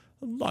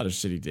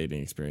shitty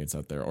dating experience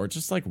out there, or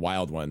just like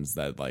wild ones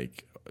that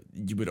like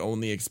you would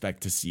only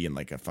expect to see in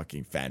like a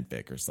fucking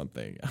fanfic or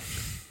something.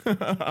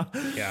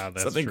 Yeah,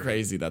 that's something true.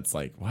 crazy that's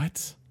like,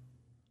 what?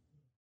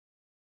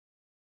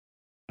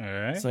 All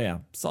right. So yeah,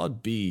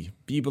 solid B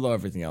below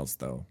everything else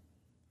though.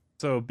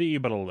 So B,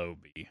 but a low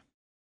B.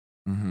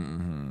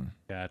 Mm-hmm.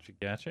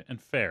 Gotcha. And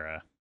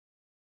Farrah.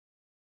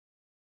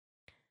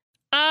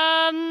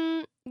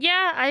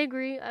 Yeah, I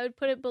agree. I would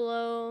put it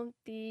below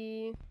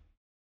the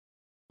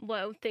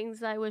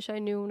things I wish I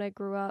knew when I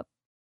grew up.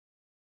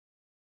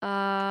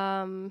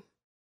 I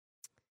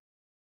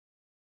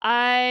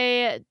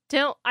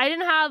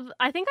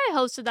think I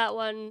hosted that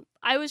one.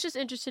 I was just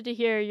interested to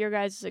hear your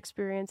guys'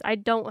 experience. I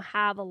don't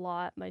have a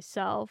lot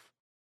myself.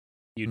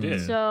 You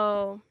did.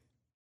 So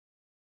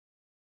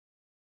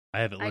I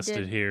have it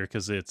listed here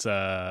because it's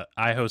I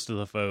hosted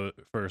the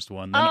first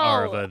one, then Oh,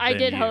 Arva, I then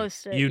did you.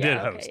 host it. You Yeah, did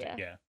okay, host yeah. it,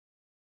 yeah.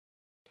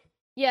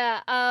 Yeah,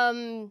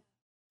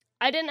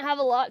 I didn't have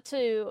a lot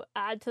to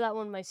add to that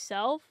one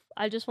myself.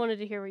 I just wanted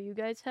to hear what you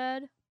guys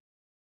had.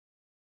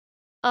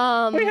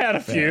 We had a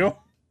few.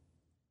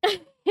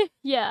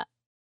 Yeah.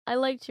 I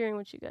liked hearing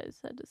what you guys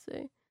had to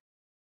say.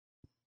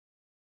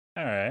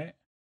 All right.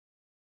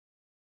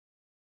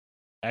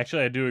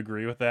 Actually, I do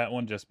agree with that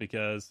one just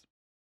because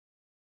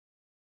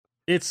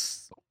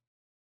it's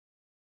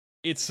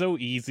so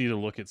easy to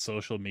look at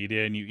social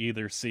media and you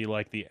either see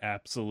like the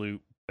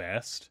absolute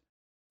best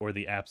or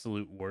the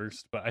absolute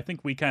worst. But I think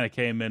we kind of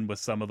came in with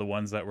some of the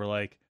ones that were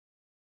like,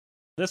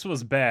 this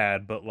was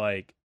bad, but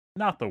like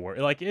not the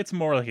worst. Like it's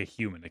more like a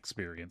human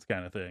experience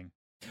kind of thing.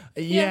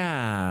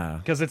 Yeah.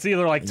 Because it's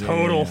either like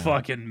total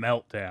fucking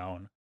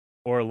meltdown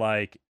or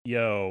like,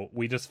 yo,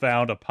 we just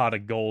found a pot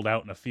of gold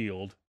out in a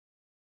field.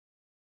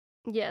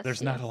 Yes.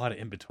 There's not a lot of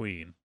in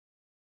between.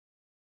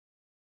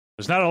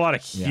 There's not a lot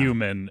of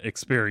human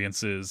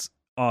experiences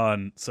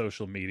on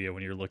social media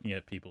when you're looking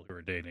at people who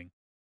are dating.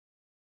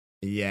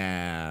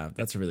 Yeah,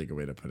 that's a really good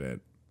way to put it.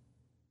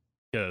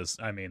 Because,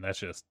 I mean, that's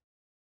just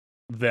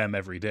them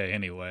every day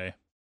anyway.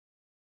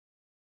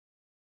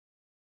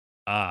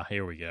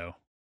 Here we go.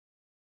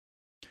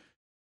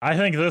 I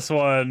think this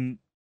one...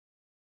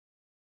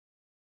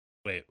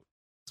 Wait,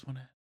 this one...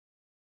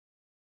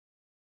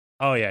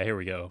 Oh, yeah, here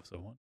we go. So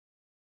one.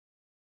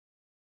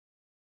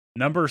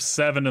 Number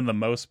 7 in the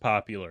most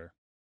popular.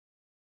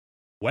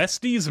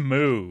 Westy's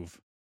Move.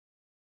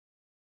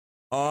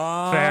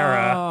 Oh.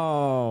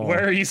 Farrah,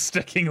 where are you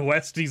sticking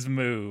Westy's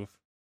Move?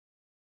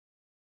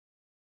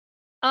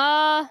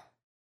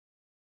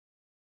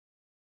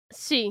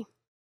 C.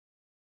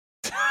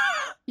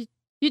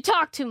 You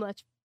talk too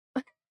much.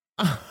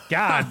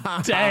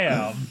 God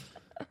damn.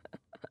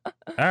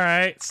 All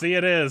right, C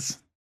it is.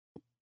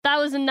 That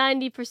was a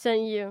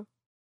 90% you.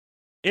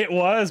 It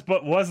was,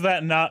 but was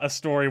that not a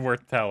story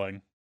worth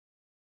telling?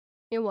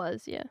 It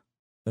was, yeah.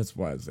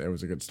 It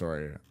was a good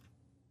story.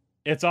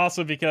 It's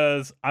also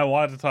because I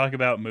wanted to talk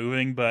about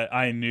moving, but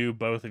I knew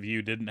both of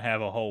you didn't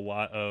have a whole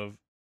lot of...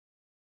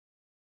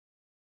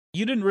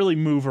 You didn't really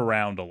move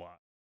around a lot.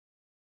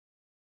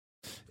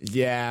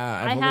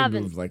 Yeah, I've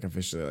only moved like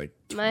officially like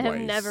twice. I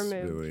have never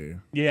moved. Really.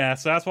 Yeah,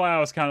 so that's why I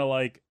was kind of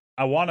like,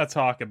 I want to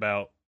talk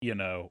about, you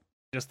know,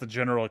 just the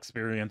general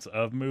experience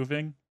of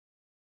moving.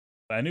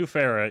 I knew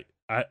Farrah,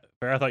 I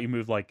thought you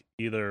moved like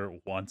either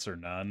once or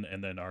none,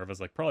 and then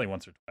Arva's like probably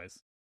once or twice.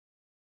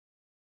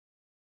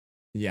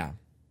 Yeah.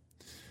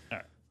 All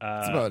right.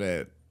 That's about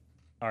it.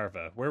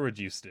 Arva, where would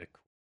you stick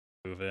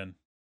move in?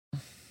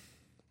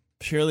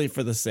 Purely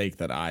for the sake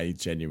that I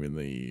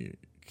genuinely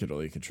could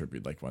only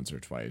contribute like once or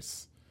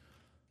twice.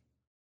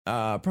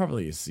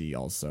 Probably a C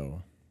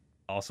also.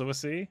 Also a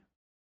C?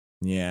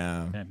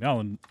 Yeah. Man, y'all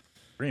in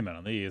agreement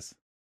on these.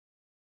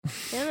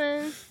 Yeah,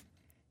 man.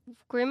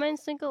 Gray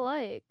minds think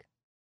alike.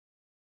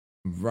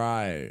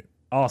 Right.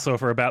 Also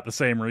for about the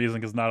same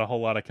reason, because not a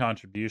whole lot of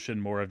contribution,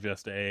 more of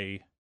just a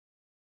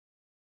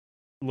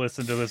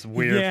listen to this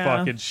weird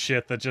fucking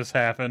shit that just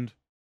happened.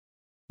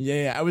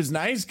 Yeah, it was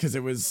nice because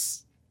it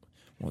was...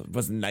 Well, it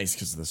wasn't nice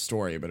because of the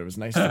story, but it was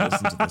nice to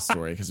listen to the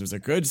story because it was a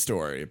good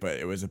story, but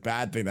it was a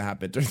bad thing that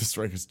happened during the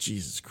story because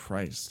Jesus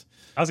Christ.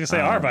 I was going to say,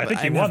 Arva, I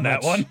think you won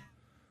that one.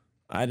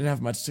 I didn't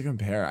have much to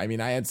compare. I mean,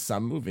 I had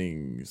some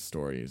moving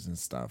stories and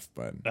stuff,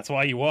 but... That's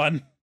why you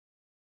won.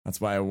 That's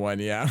why I won,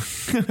 yeah.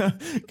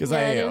 Because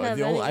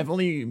I've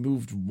only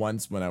moved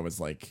once when I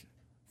was, like,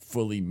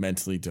 fully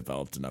mentally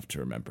developed enough to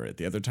remember it.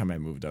 The other time I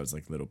moved, I was,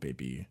 like, little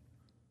baby.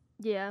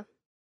 Yeah.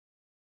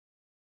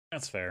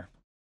 That's fair.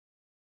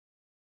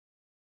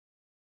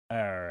 All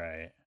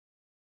right.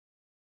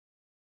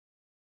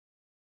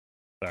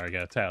 Sorry, I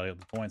gotta tally up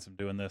the points. I'm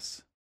doing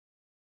this.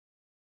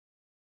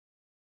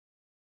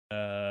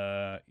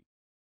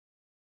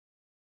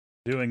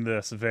 Doing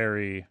this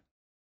very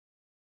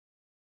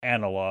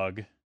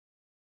analog.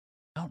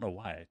 I don't know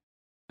why.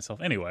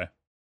 Myself. Anyway.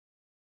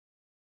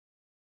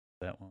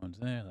 That one's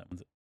there. That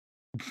one's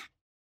there.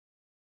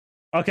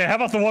 Okay, how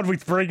about the one we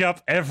bring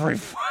up every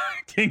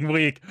fucking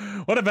week?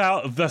 What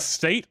about the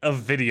state of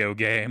video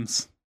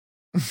games?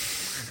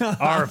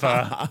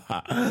 Arva.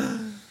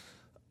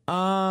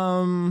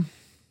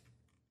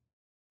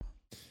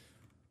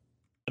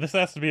 This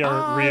has to be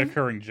our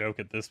reoccurring joke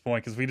at this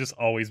point because we just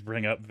always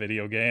bring up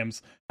video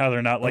games, how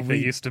they're not like they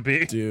used to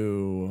be.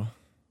 Do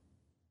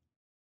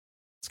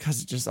it's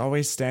because it just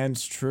always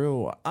stands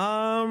true.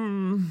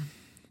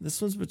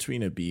 This one's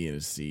between a B and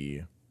a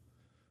C.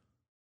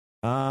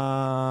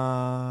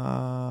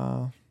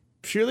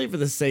 Purely for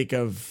the sake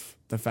of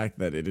the fact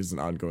that it is an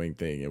ongoing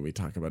thing and we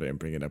talk about it and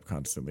bring it up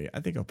constantly, I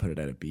think I'll put it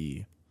at a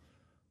B.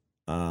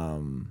 I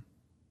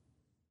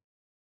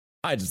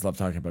just love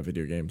talking about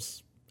video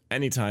games.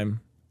 Anytime,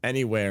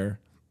 anywhere,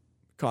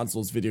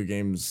 consoles, video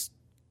games,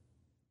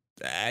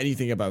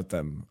 anything about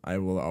them. I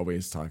will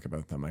always talk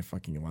about them. I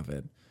fucking love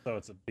it. So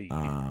it's a B.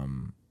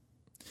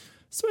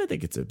 So I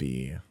think it's a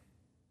B.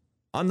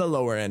 On the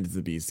lower end of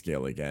the B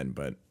scale again,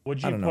 but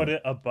would you put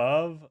it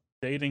above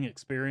dating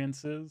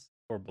experiences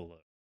or below?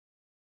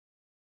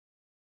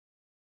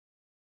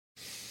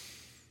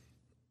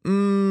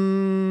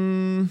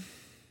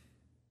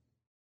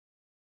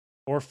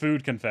 Or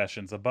food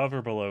confessions, above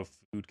or below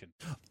food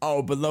confessions?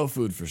 Oh, below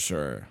food for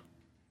sure.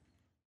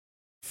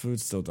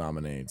 Food still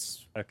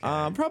dominates. Okay.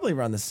 Probably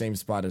around the same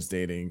spot as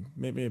dating,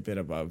 maybe a bit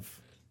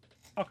above.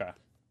 Okay.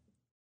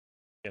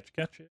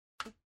 Catch it.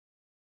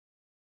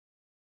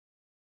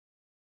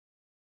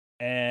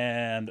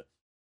 And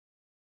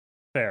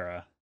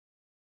Farrah.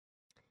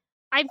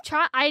 I'm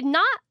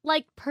not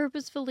like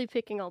purposefully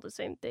picking all the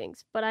same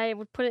things, but I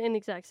would put it in the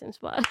exact same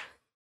spot.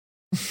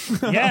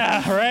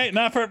 Yeah, right?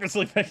 Not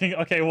purposely picking.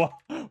 Okay,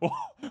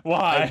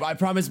 why? I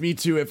promise me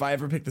too, if I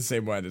ever pick the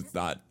same one, it's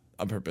not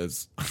on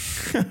purpose.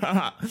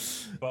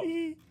 But,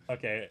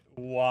 okay,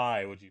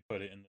 why would you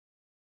put it in?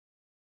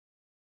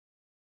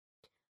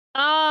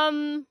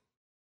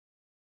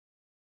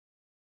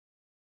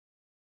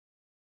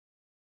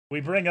 We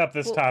bring up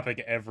this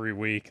topic every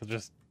week,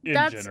 just in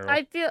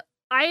general.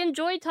 I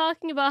enjoy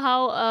talking about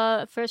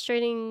how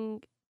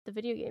frustrating the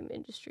video game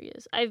industry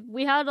is.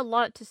 We had a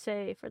lot to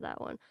say for that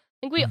one.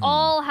 I think we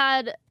all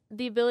had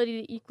the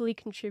ability to equally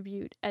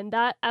contribute, and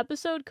that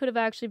episode could have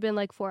actually been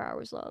like 4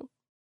 hours long.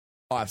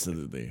 Oh,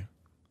 absolutely.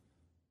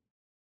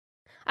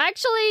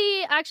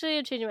 Actually, I'm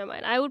changing my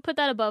mind. I would put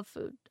that above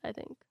food, I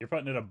think. You're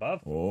putting it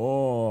above?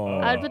 Oh.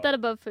 I would put that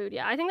above food.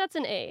 Yeah, I think that's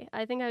an A.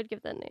 I think I would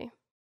give that an A.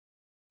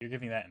 You're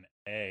giving that an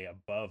A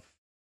above.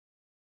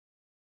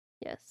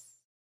 Yes.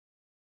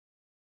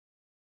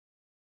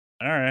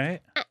 All right.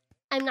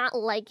 I'm not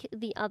like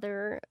the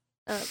other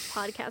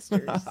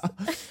podcasters.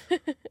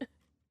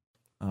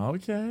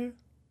 Okay.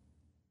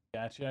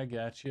 I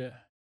gotcha.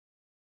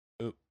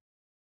 Oop.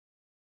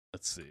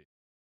 Let's see.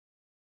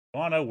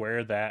 Want to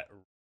wear that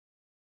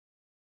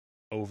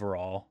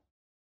overall?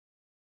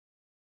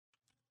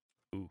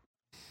 Ooh.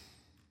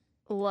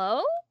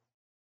 Low?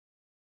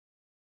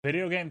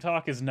 Video game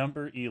talk is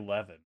number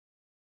 11.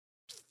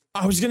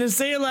 I was going to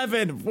say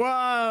 11.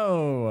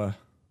 Whoa.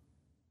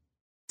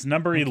 It's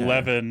number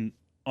 11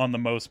 on the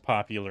most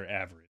popular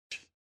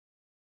average.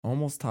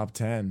 Almost top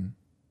 10.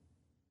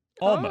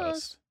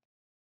 Almost.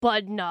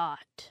 But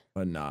not.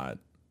 But not.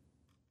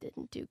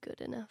 Didn't do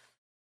good enough.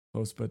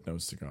 Close but no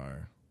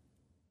cigar.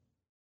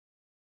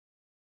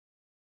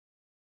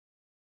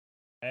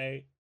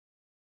 A.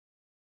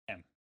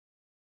 M.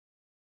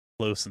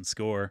 Close and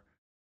score.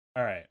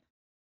 All right.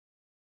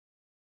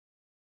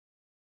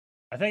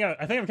 I think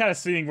I'm kind of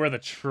seeing where the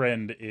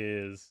trend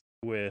is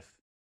with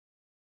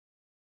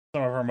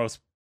some of our most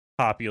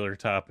popular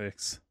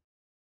topics.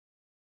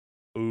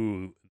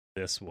 Ooh,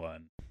 this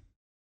one.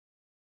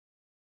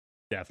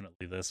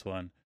 Definitely this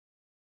one.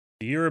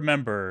 Do you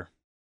remember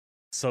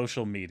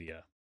social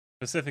media?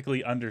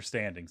 Specifically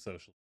understanding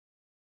social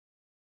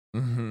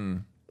media? Mm-hmm.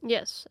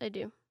 Yes, I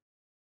do.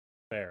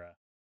 Farah.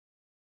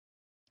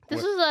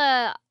 This was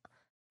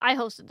I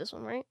hosted this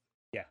one, right?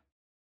 Yeah.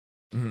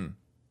 Mm-hmm.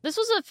 This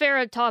was a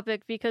fair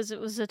topic because it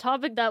was a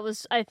topic that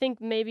was, I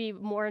think, maybe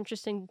more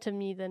interesting to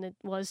me than it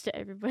was to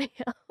everybody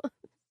else.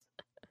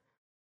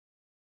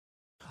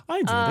 I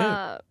enjoyed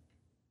it.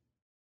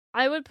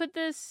 I would put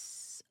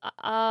this.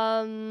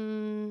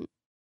 I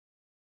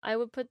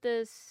would put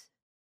this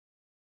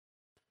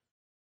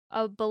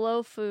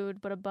below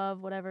food, but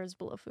above whatever is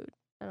below food.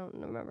 I don't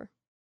remember.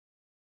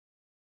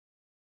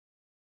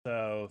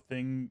 So,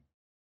 thing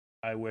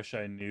I wish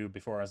I knew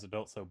before I was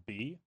adult. So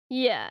B.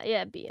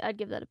 Yeah, B. I'd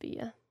give that a B.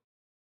 Yeah.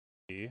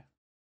 B.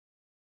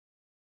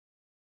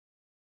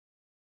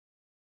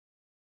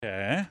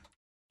 Okay,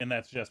 and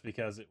that's just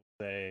because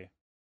it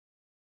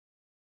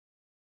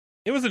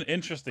was an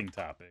interesting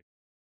topic.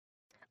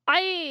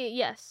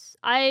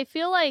 I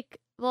feel like,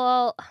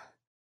 well,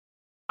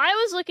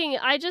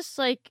 I just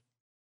like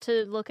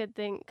to look at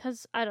things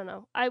because I don't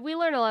know. We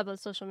learn a lot about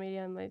social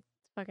media in my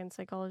fucking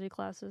psychology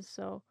classes,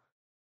 so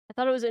I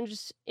thought it was an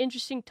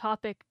interesting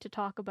topic to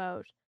talk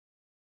about.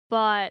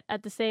 But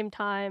at the same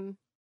time,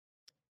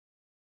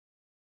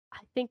 I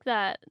think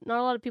that not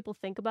a lot of people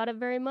think about it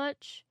very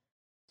much.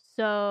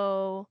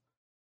 So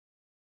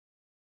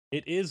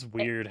It is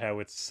weird how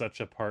it's such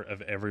a part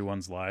of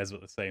everyone's lives, but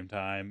at the same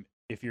time,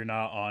 if you're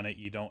not on it,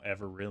 you don't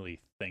ever really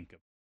think of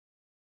it.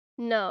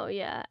 No,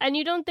 yeah. And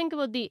you don't think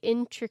about the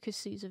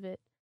intricacies of it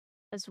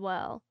as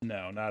well.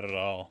 No, not at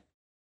all.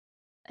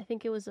 I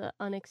think it was an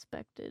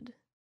unexpected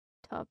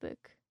topic.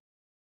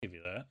 I'll give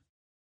you that.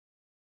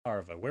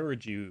 Arva, where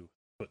would you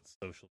put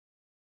social?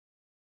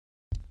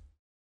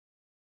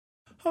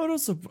 I would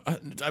also,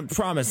 I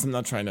promise I'm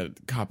not trying to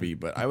copy,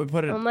 but I would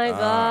put it Oh my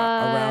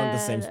God. around the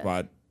same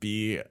spot.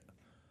 B,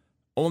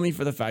 only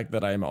for the fact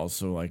that I'm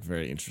also like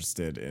very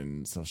interested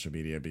in social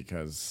media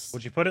because.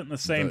 Would you put it in the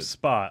same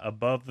spot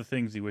above the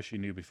things you wish you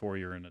knew before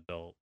you're an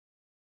adult?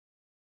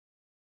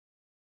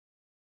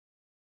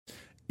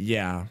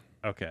 Yeah.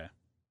 Okay.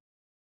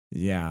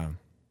 Yeah.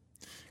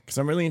 Because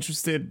I'm really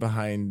interested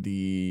behind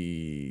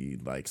the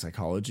like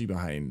psychology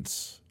behind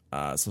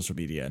social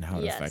media and how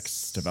it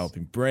affects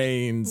developing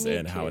brains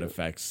and how it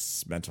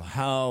affects mental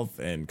health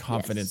and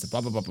confidence and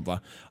blah, blah, blah, blah, blah.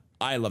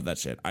 I love that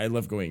shit. I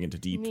love going into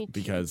deep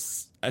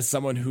because as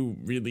someone who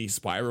really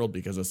spiraled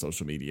because of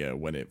social media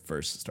when it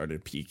first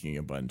started peaking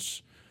a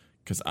bunch,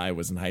 because I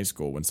was in high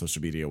school when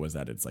social media was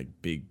at its like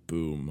big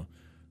boom.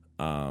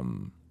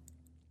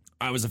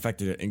 I was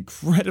affected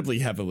incredibly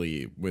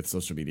heavily with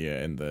social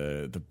media and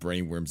the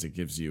brain worms it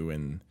gives you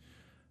and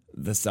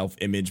the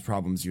self-image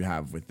problems you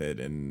have with it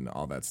and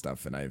all that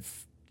stuff. And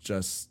I've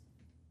just,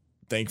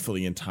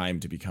 thankfully in time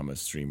to become a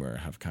streamer,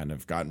 have kind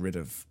of gotten rid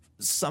of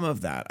some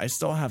of that. I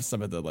still have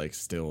some of the like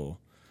still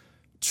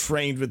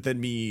trained within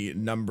me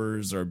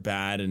numbers are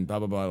bad and blah,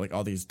 blah, blah. Like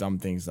all these dumb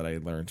things that I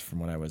learned from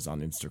when I was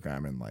on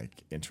Instagram and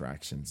like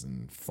interactions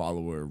and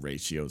follower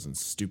ratios and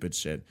stupid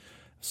shit.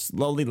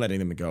 Slowly letting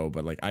them go,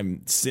 but like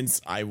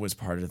since I was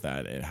part of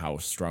that and how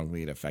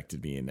strongly it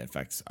affected me and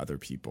affects other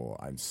people,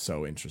 I'm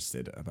so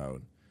interested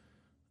about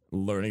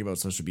learning about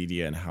social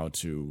media and how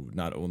to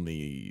not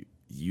only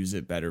use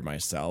it better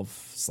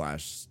myself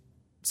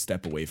 /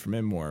 step away from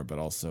it more, but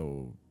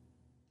also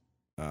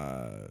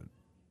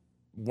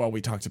we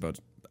talked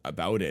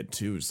about it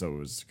too, so it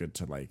was good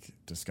to like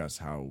discuss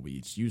how we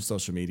each use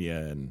social media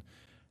and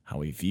how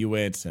we view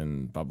it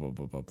and blah blah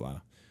blah blah blah.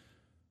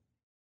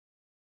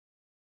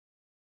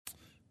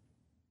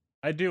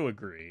 I do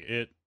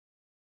agree.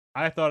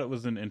 I thought it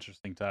was an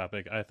interesting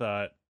topic. I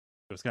thought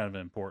it was kind of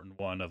an important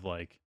one of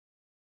like,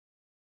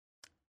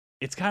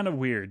 it's kind of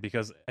weird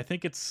because I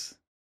think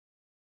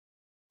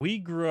I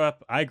grew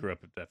up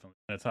definitely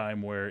in a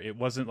time where it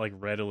wasn't like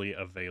readily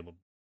available.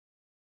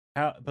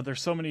 But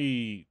there's so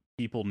many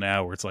people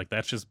now where it's like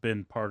that's just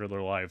been part of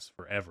their lives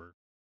forever.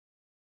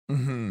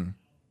 Mm-hmm.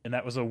 And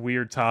that was a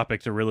weird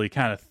topic to really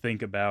kind of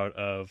think about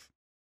of,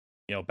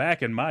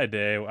 back in my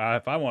day,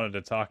 if I wanted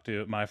to talk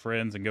to my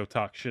friends and go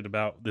talk shit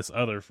about this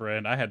other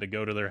friend, I had to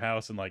go to their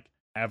house and like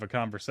have a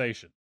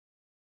conversation.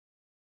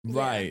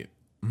 Right.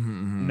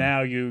 Mm-hmm.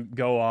 Now you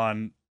go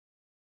on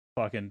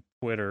fucking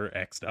Twitter,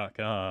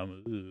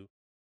 x.com, ooh,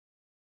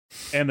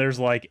 and there's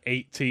like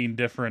 18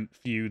 different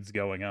feuds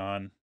going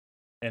on.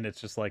 And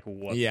it's just like,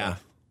 what the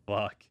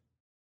fuck?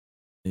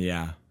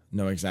 Yeah.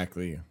 No,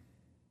 exactly.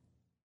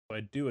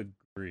 I do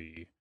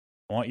agree.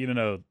 I want you to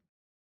know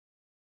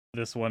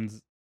this one's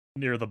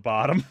near the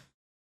bottom.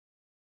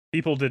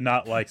 People did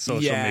not like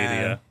social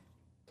media.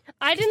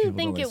 I didn't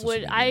think it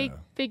would. I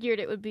figured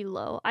it would be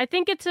low. I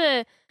think it's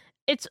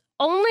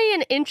only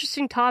an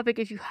interesting topic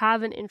if you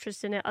have an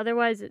interest in it.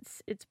 Otherwise,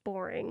 it's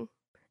boring.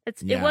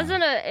 It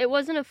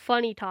wasn't a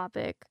funny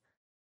topic.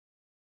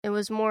 It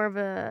was more of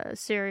a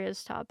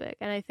serious topic,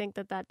 and I think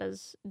that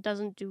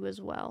doesn't do as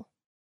well.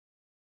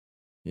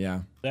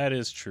 Yeah, that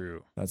is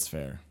true. That's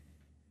fair.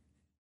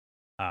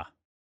 All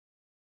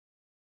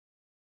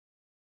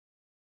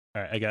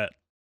right, I got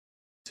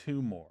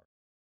 2 more.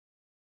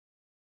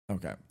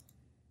 Okay.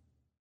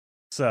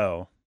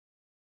 So,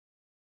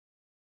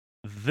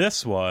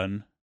 this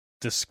one,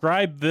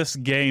 described this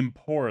game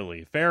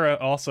poorly.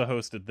 Farah also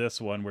hosted this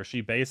one where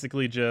she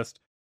basically just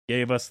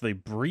gave us the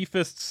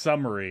briefest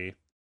summary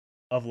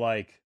of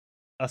like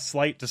a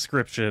slight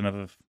description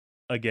of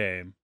a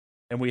game.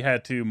 And we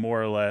had to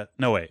more or less...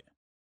 No, wait.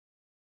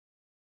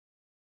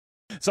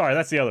 Sorry,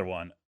 that's the other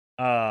one.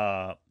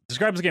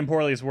 Describe this game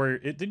poorly is where...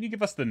 Didn't you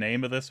give us the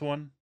name of this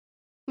one?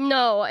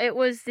 No, it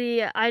was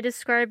I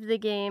described the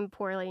game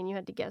poorly and you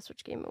had to guess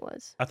which game it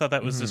was. I thought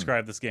that was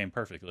describe this game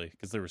perfectly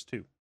because there was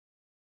 2.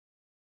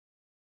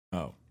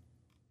 Oh.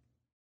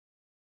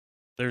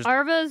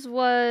 Arva's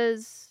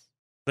was...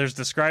 There's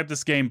describe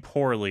this game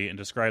poorly and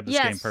describe this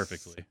game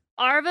perfectly.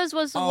 Arva's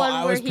was the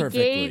one where he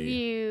gave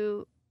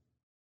you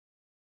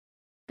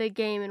the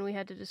game and we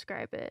had to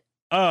describe it.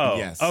 Oh,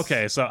 yes.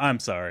 Okay, so I'm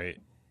sorry.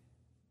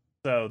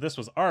 So this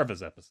was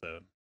Arva's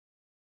episode.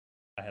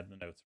 I had the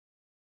notes.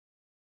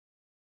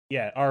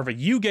 Yeah, Arva,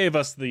 you gave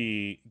us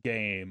the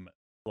game,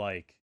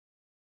 like,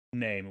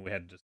 name and we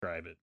had to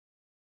describe it.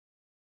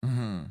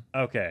 Mm-hmm.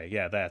 Okay,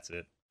 yeah, that's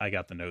it. I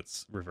got the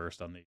notes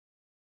reversed on the...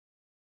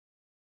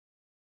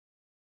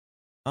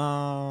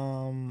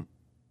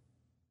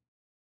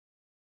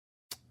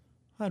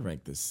 I'd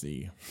rank this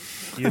C.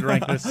 You'd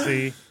rank this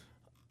C?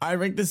 I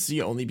rank this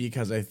C only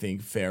because I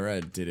think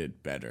Farah did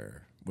it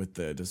better with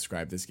the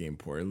describe this game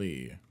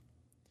poorly.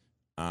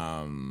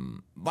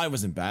 Mine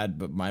wasn't bad,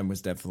 but mine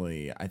was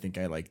definitely, I think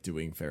I like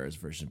doing Farah's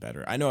version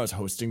better. I know I was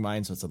hosting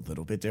mine, so it's a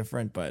little bit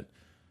different, but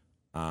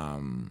I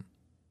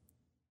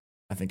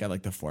think I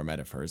like the format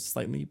of hers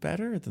slightly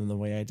better than the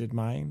way I did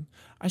mine.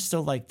 I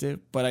still liked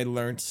it, but I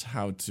learned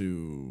how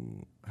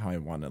I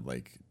want to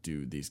like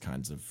do these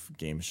kinds of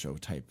game show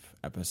type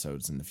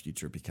episodes in the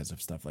future because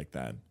of stuff like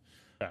that.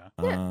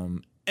 Yeah.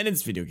 And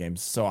it's video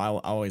games, so I'll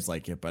always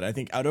like it. But I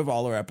think out of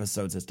all our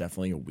episodes, it's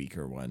definitely a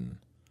weaker one.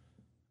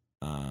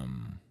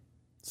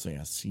 So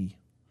yeah, C.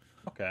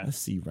 Okay. A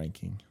C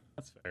ranking.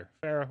 That's fair.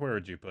 Farah, where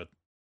would you put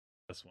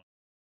this one?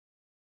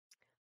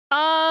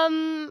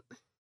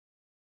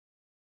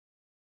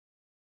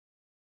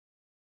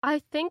 I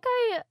think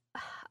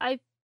I'm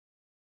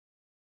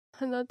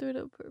not doing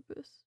it on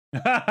purpose.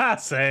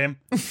 Same.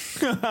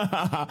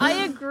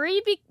 I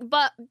agree,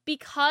 but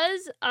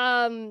because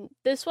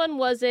this one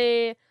was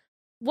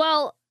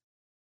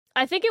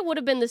I think it would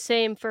have been the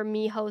same for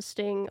me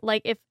hosting.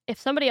 Like if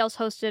somebody else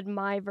hosted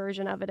my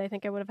version of it, I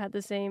think I would have had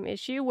the same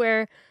issue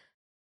where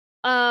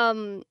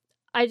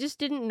I just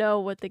didn't know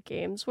what the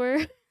games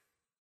were.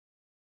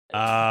 Oh,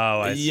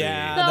 I see.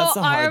 Yeah, so that's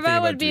the hard thing Arva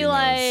about would be doing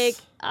like,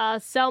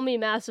 those. sell me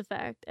Mass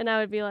Effect. And I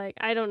would be like,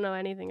 I don't know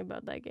anything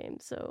about that game.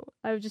 So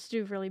I would just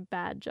do a really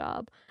bad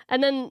job.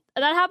 And then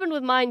that happened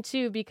with mine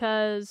too,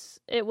 because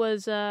it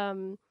was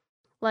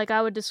like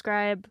I would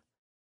describe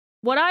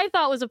what I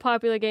thought was a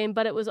popular game,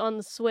 but it was on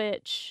the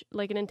Switch,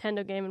 like a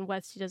Nintendo game, and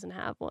Westy doesn't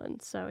have one,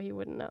 so he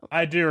wouldn't know.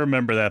 I do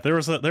remember that. There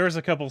was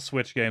a couple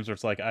Switch games where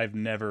it's like I've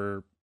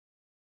never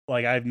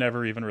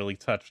even really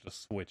touched a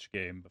Switch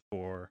game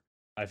before.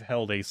 I've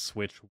held a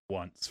Switch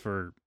once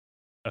for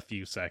a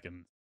few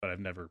seconds, but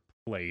I've never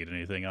played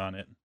anything on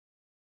it.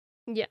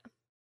 Yeah.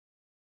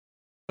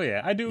 But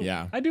yeah,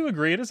 I do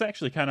agree. It is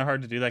actually kind of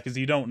hard to do that because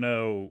you don't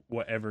know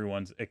what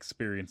everyone's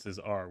experiences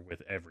are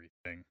with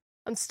everything.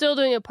 I'm still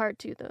doing a part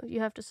 2, though.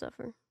 You have to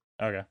suffer.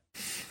 Okay.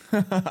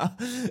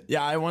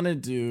 Yeah, I want to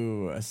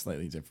do a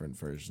slightly different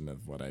version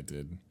of what I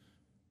did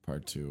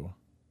part 2.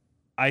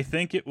 I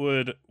think it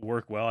would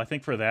work well. I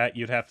think for that,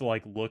 you'd have to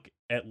like look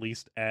at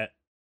least at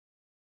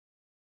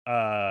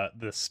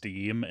the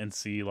Steam and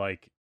see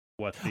like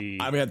what the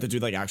I'm gonna have to do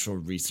like actual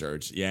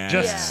research. Yeah.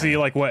 Just see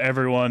like what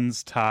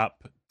everyone's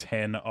top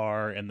 10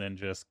 are and then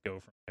just go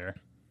from there.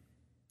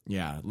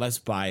 Yeah, less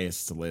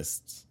biased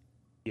lists.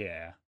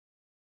 Yeah.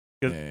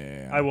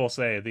 Yeah. I will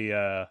say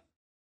the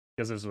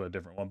because this was a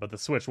different one, but the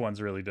Switch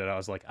one's really good. I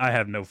was like, I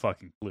have no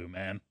fucking clue,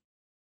 man.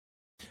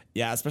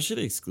 Yeah, especially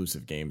the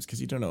exclusive games, because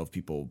you don't know if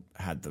people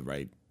had the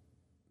right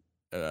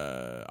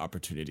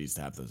opportunities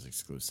to have those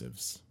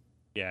exclusives.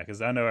 Yeah,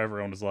 because I know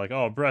everyone was like,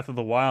 oh, Breath of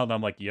the Wild. And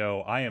I'm like,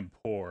 yo, I am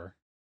poor.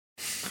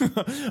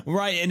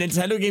 Right, and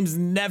Nintendo games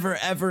never,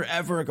 ever,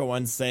 ever go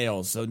on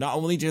sale. So not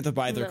only do you have to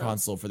buy their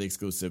console for the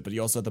exclusive, but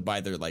you also have to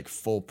buy their like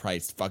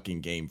full-priced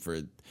fucking game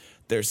for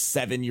their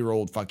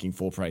 7-year-old fucking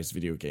full-price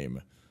video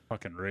game.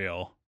 Fucking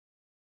real.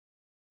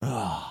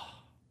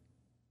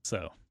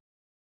 So,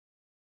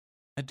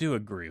 I do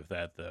agree with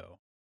that, though.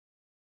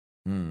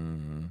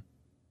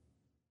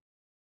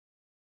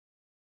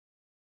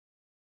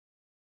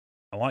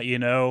 I want you to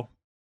know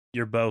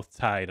you're both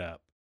tied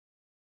up.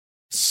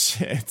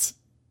 Shit.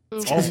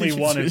 Only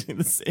one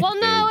is.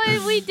 Well, no,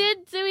 we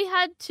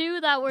had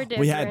two that were different.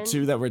 We had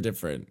two that were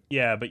different.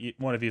 Yeah, but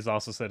one of you's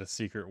also said a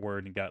secret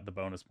word and got the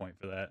bonus point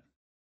for that.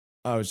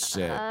 Oh,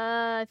 shit.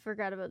 I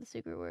forgot about the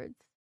secret words.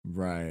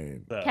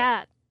 Right. So,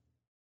 cat.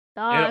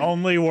 Dog.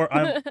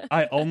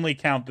 I only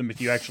count them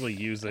if you actually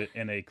use it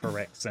in a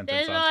correct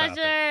sentence on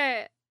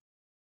topic.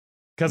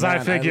 Because I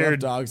figured I love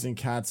dogs and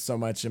cats so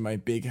much in my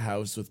big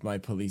house with my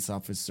police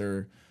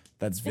officer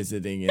that's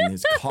visiting in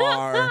his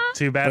car.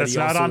 Too bad it's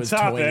not on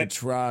topic. Towing a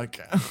truck.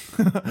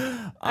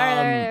 All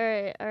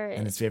right.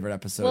 And his favorite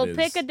episode We'll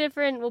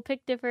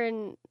pick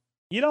different.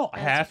 You don't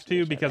have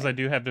to, because I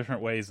do have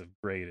different ways of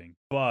grading,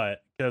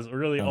 but because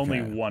really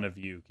only one of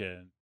you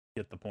can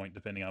get the point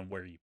depending on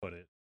where you put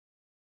it.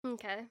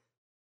 Okay.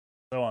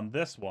 So on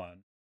this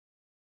one,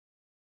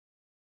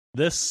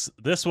 this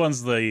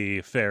one's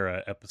the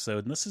Farah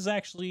episode, and this is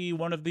actually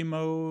one of the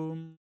most.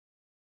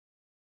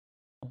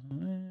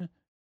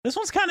 This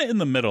one's kind of in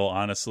the middle,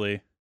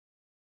 honestly,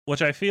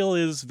 which I feel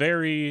is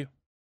very.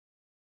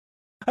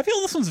 I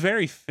feel this one's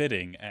very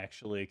fitting,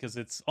 actually, because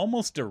it's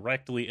almost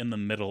directly in the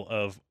middle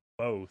of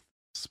both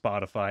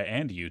Spotify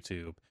and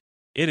YouTube.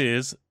 It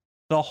is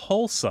the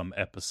wholesome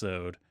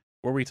episode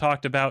where we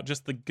talked about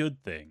just the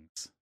good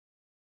things.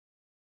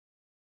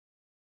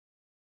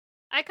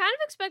 I kind of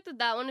expected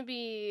that one to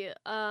be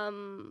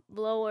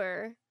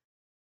lower.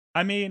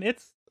 I mean,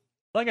 it's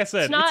like I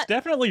said, it's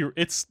definitely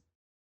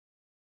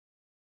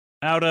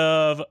out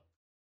of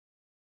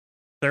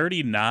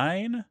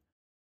 39.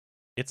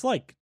 It's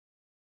like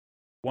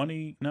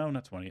 20. No,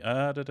 not 20.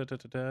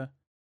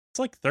 It's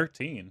like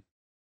 13.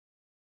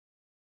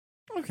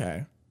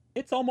 Okay.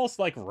 It's almost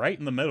like right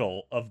in the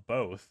middle of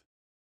both.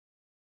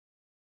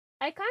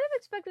 I kind of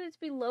expected it to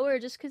be lower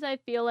just because I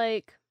feel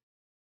like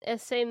a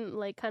same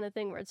like kind of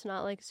thing where it's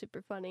not like a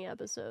super funny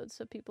episode,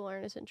 so people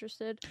aren't as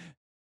interested.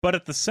 But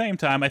at the same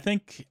time, I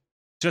think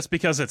just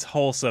because it's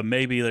wholesome,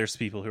 maybe there's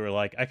people who are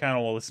like, I kind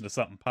of want to listen to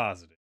something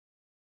positive.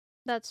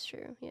 That's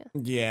true, yeah.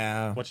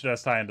 Yeah. Which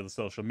does tie into the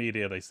social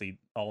media. They see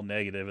all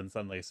negative and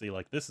suddenly they see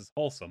like, this is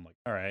wholesome. Like,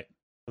 all right,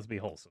 let's be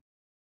wholesome.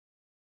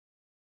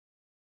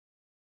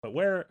 But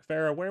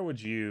Farah, where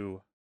would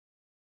you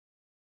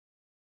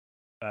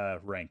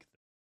rank?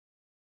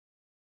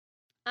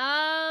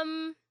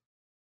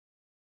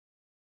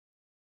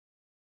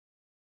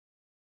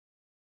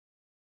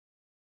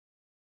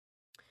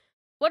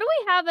 What do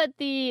we have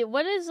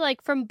what is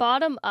like from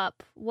bottom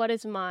up? What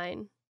is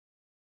mine?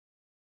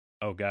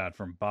 Oh God,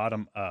 from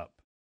bottom up.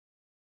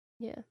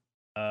 Yeah.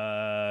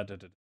 Hang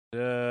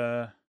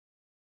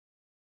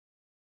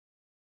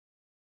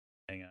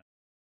on.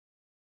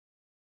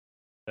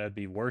 That'd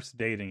be worst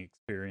dating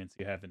experience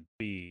you have in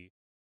B.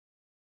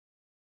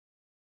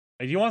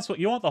 You want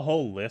the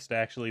whole list?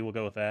 Actually, we'll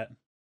go with that.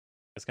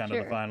 It's kind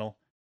of the final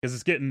because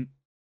it's getting.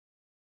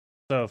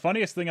 So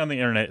funniest thing on the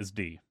internet is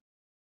D.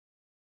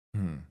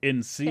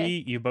 In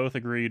C, you both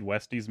agreed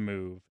Westy's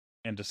move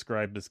and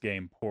described this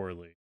game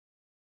poorly,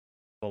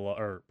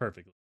 or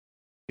perfectly.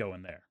 Go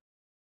in there.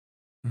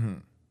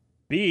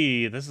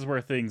 B, this is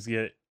where things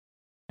get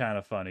kind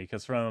of funny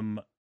because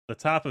from the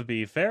top of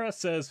B, Farah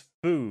says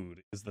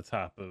food is the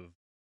top of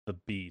the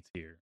B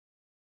tier.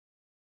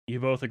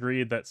 You both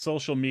agreed that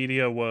social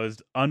media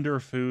was under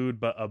food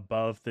but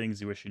above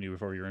things you wish you knew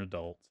before you're an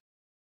adult.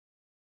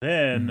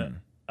 Then,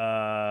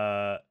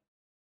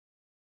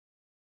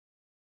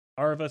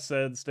 Arva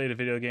said state of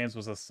video games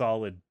was a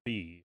solid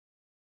B.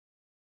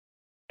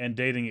 And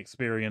dating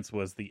experience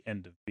was the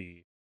end of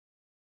B.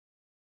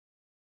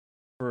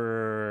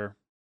 For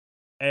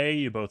A,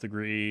 you both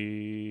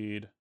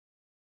agreed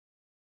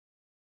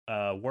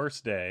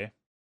worst day.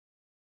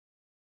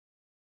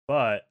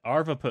 But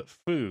Arva put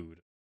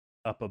food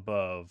up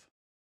above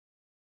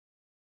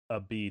a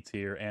B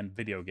tier and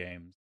video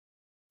games.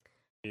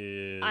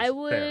 I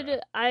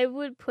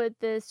would put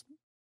this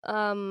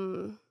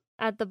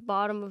at the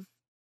bottom of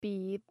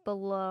B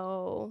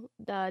below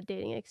the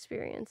dating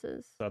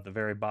experiences. So at the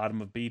very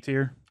bottom of B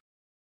tier?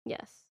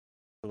 Yes.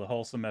 So the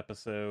wholesome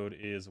episode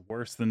is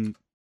worse than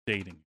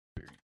dating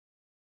experience.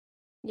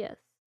 Yes.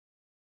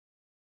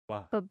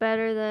 Wow. But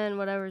better than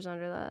whatever's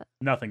under that.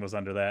 Nothing was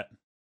under that.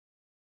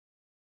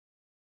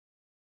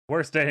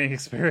 Worst dating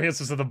experience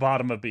was at the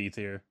bottom of B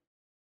tier.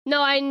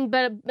 No,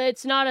 but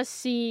it's not a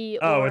C.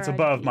 Oh, or it's a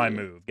above D. my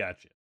move.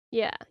 Gotcha.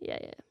 Yeah.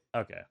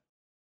 Okay.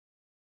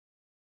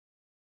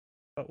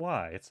 But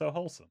why? It's so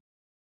wholesome.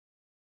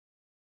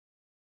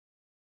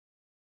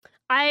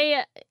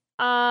 I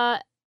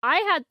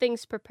had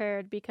things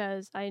prepared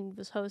because I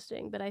was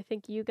hosting, but I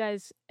think you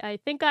guys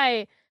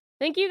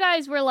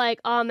were like,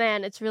 "Oh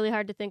man, it's really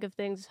hard to think of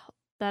things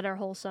that are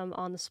wholesome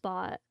on the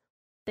spot.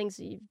 Things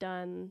that you've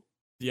done."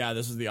 Yeah,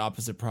 this was the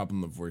opposite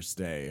problem of worst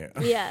day.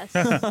 Yes.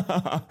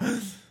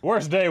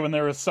 Worst day when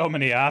there were so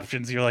many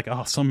options. You're like,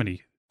 oh, so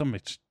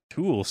much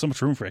tools, so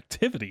much room for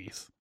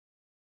activities.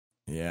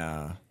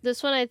 Yeah.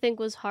 This one I think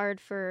was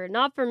hard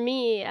not for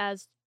me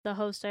as the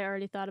host. I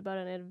already thought about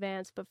it in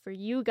advance, but for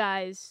you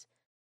guys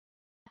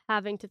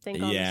having to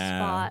think on the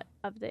spot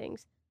of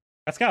things.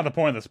 That's kind of the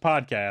point of this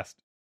podcast.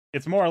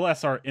 It's more or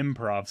less our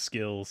improv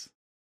skills.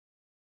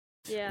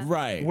 Yeah.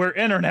 Right. We're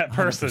internet 100%.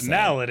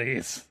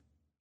 personalities.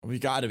 We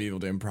got to be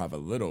able to improv a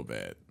little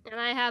bit. And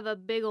I have a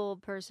big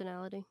old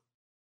personality.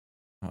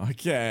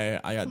 Okay,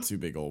 I got 2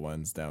 big old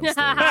ones downstairs.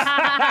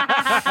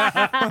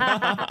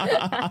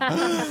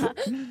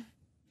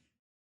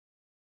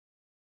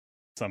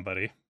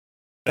 Somebody.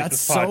 That's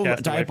so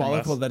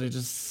diabolical that it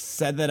just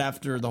said that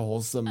after the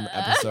wholesome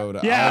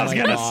episode. Yeah, I was my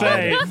gonna God.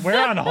 say we're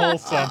on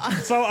wholesome.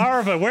 So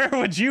Arva, where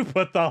would you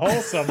put the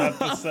wholesome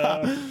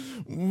episode?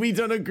 We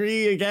don't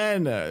agree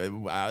again.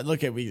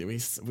 Look at we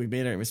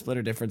split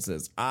our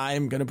differences.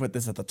 I'm gonna put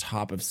this at the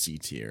top of C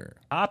tier.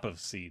 Top of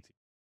C tier.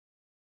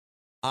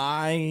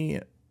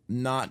 I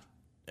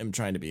am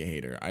trying to be a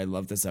hater. I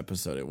love this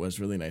episode. It was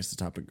really nice to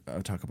talk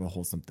about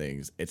wholesome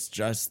things. It's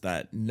just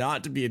that,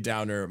 not to be a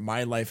downer,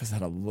 my life has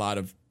had a lot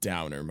of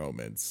downer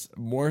moments,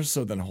 more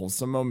so than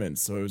wholesome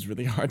moments. So it was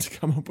really hard to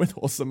come up with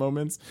wholesome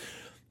moments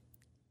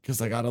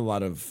because I got a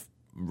lot of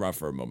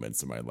rougher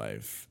moments in my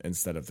life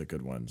instead of the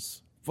good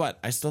ones. But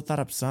I still thought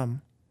up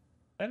some.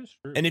 That is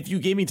true. And if you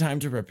gave me time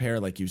to prepare,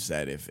 like you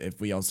said, if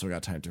we also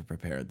got time to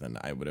prepare, then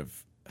I would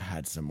have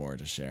had some more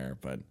to share.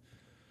 But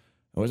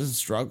it was a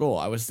struggle.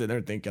 I was sitting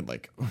there thinking,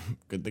 like,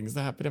 good things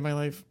that happened in my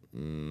life.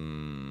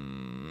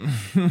 And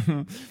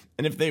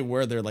if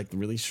they're like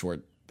really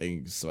short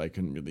things, so I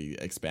couldn't really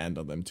expand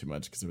on them too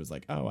much because it was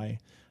like, oh, I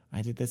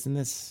did this and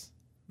this,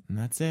 and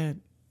that's it.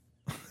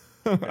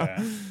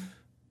 Yeah.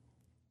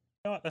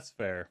 No, that's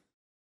fair.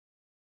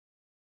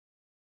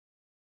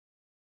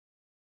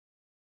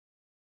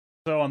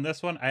 So on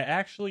this one, I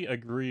actually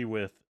agree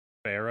with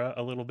Farah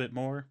a little bit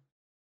more.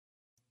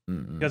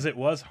 Because it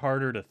was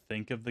harder to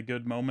think of the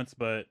good moments,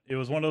 but it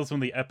was one of those when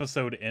the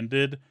episode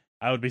ended,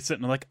 I would be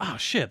sitting there like, oh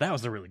shit, that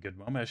was a really good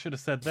moment. I should have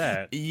said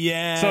that.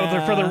 Yeah. So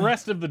for the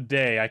rest of the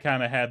day, I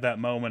kind of had that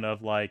moment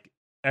of like,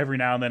 every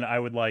now and then I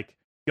would like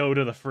go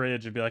to the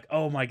fridge and be like,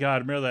 oh my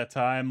God, remember that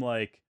time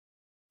like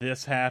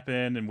this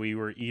happened and we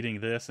were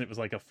eating this and it was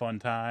like a fun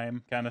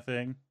time kind of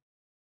thing.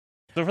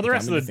 So for the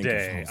rest of the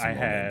day,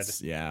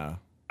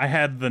 I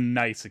had the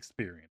nice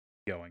experience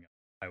going on,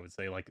 I would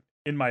say. Like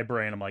in my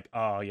brain, I'm like,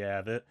 oh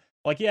yeah,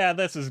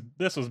 this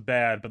was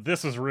bad, but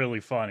this was really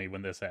funny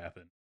when this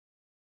happened.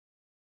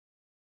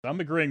 So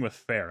I'm agreeing with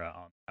Farah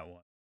on that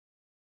one.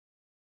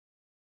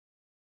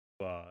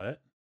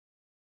 But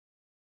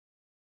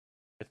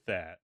with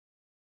that,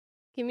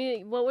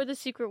 What were the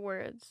secret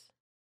words?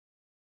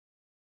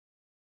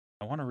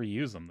 I want to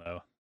reuse them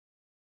though.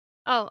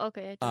 Oh,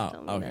 okay.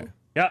 Tell me okay. then.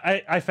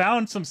 Yeah, I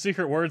found some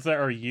secret words that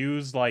are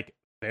used like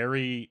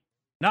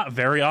not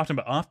very often,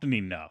 but often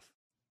enough.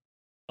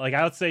 Like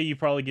I would say you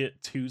probably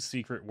get 2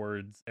 secret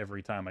words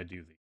every time I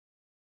do these.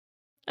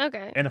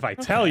 Okay. And if I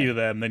tell you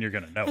them, then you're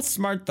gonna know. That's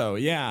smart though.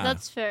 Yeah.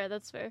 That's fair.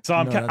 So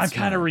I'm kind of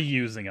smart.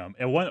 reusing them.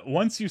 And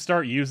once you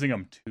start using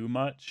them too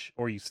much,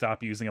 or you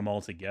stop using them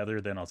altogether,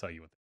 then I'll tell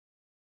you what.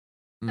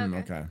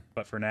 Okay.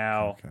 But for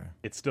now,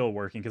 it's still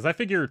working because I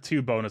figure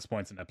 2 bonus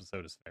points an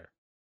episode is fair.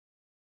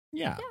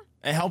 Yeah.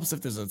 It helps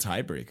if there's a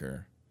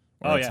tiebreaker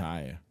or a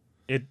tie.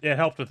 It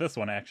helped with this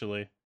one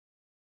actually,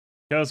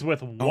 because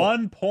with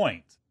 1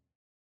 point,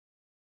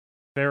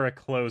 Farah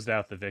closed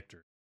out the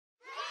victory.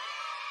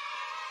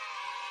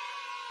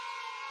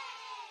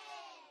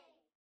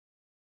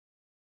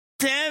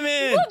 Damn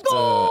it!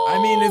 I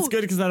mean, it's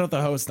good because I don't have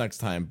to host next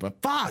time,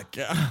 but fuck!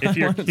 If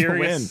you're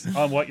curious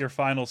on what your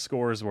final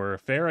scores were,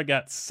 Farah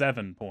got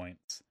 7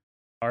 points.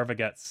 Arva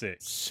got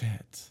 6.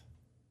 Shit.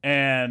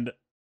 And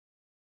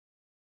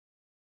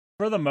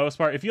for the most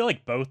part, if you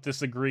like both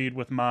disagreed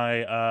with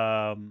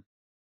my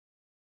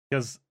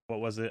because what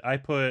was it? I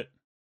put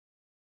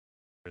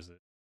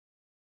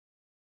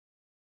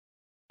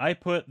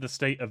the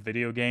state of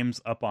video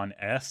games up on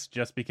S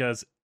just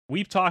because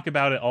we talk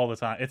about it all the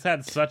time. It's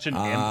had such an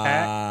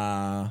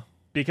impact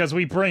because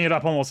we bring it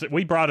up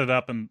we brought it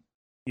up in,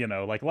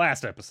 like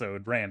last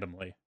episode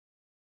randomly.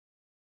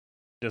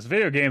 Just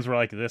video games were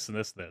like this and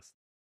this.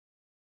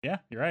 Yeah,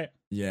 you're right.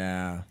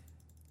 Yeah.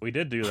 We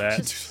did do that.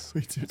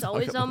 It's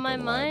always on my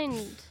mind.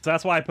 So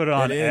that's why I put it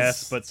on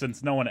S, is. but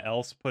since no one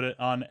else put it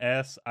on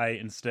S, I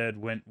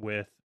instead went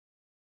with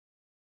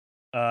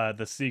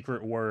the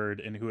secret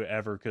word and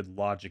whoever could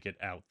logic it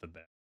out the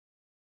best.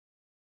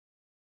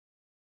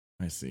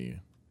 I see.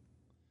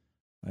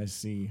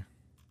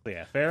 So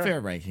yeah,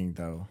 fair ranking,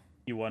 though.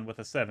 You won with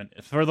a 7.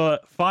 For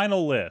the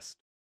final list,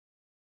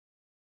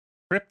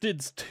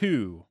 Cryptids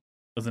 2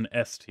 was an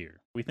S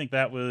tier. We think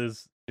that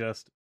was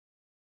just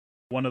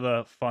one of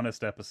the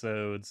funnest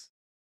episodes,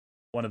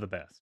 one of the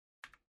best.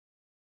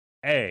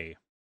 A.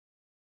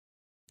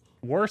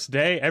 Worst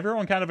Day,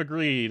 everyone kind of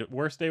agreed.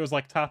 Worst Day was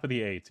like top of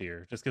the A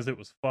tier, just because it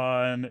was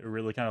fun. It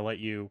really kind of let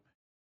you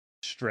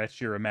stretch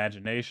your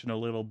imagination a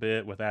little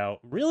bit without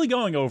really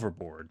going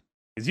overboard.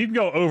 Because you can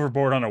go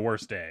overboard on a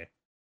Worst Day.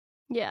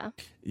 Yeah.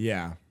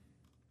 Yeah.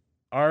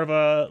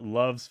 Arva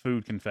loves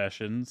food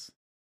confessions.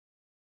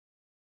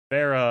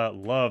 Farah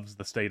loves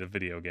the state of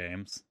video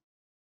games.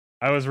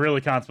 I was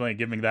really contemplating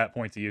giving that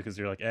point to you because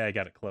you're like, I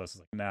got it close. I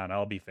was like, no,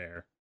 I'll be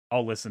fair.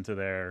 I'll listen to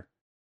their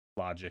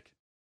logic.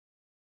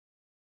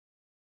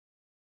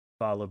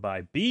 Followed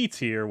by B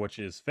tier, which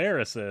is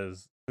Farah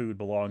says food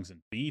belongs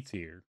in B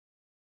tier.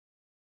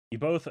 You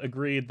both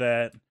agreed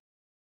that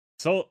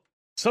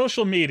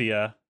social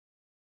media,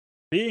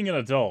 being an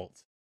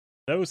adult,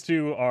 those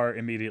two are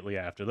immediately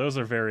after. Those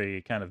are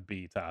very kind of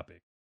B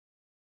topic.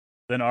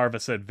 Then Arva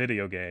said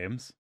video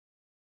games.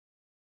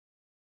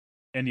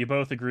 And you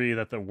both agree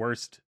that the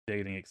worst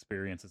dating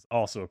experience is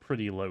also a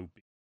pretty low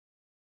B.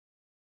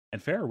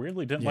 And Farah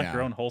weirdly didn't like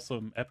her own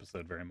wholesome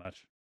episode very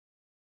much.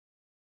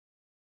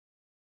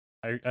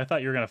 I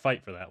thought you were going to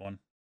fight for that one.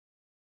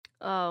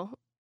 Oh,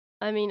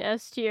 I mean,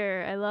 S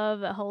tier. I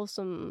love a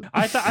wholesome.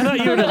 I thought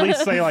you would at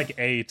least say like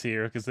A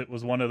tier because it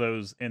was one of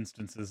those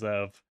instances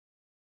of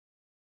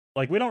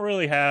like we don't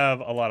really have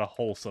a lot of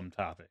wholesome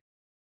topics.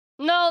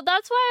 No,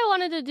 that's why I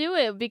wanted to do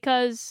it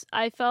because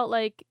I felt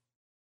like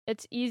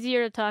it's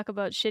easier to talk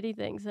about shitty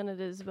things than it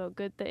is about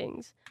good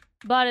things.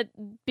 But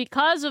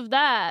because of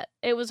that,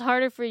 it was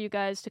harder for you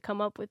guys to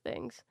come up with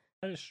things.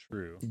 That is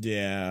true.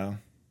 Yeah.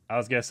 I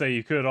was going to say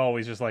you could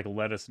always just like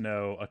let us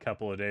know a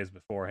couple of days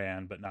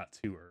beforehand, but not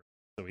too early,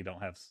 so we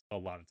don't have a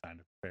lot of time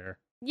to prepare.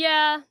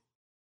 Yeah.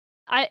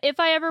 If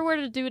I ever were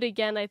to do it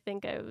again, I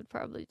think I would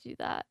probably do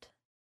that.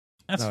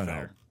 That's fair.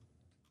 No.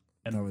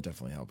 And that would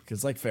definitely help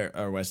because, like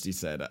Westy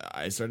said,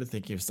 I started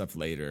thinking of stuff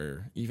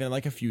later, even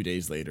like a few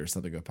days later,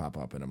 something would pop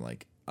up, and I'm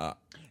like,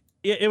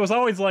 It was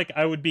always like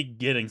I would be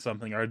getting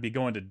something, or I'd be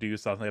going to do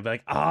something. I'd be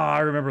like, I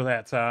remember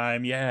that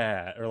time,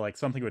 yeah, or like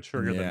something would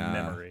trigger the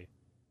memory.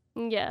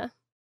 Yeah.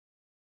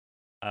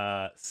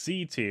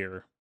 C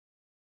tier.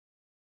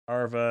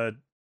 Arva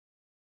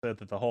said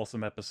that the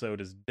wholesome episode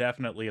is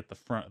definitely at the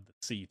front of the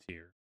C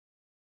tier.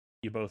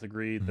 You both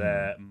agreed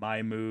that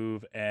My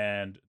Move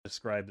and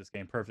Describe this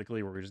game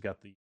perfectly, where we just got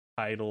the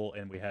title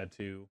and we had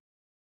to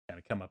kind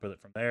of come up with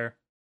it from there.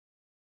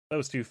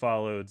 Those two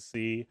followed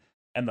C.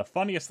 And the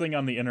funniest thing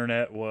on the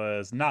internet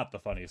was not the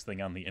funniest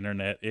thing on the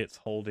internet. It's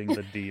holding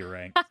the D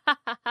rank.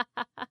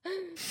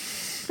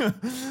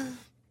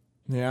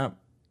 Yeah.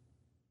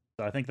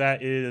 So I think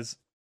that is,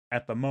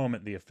 at the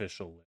moment, the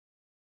official list.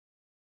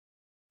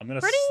 I'm going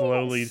to Pretty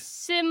slowly...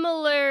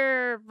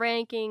 similar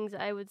rankings,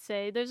 I would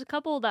say. There's a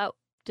couple that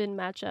didn't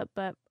match up,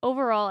 but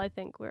overall, I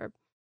think we're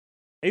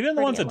even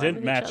the ones that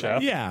didn't match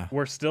up, yeah,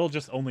 we're still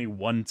just only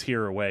one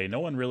tier away. No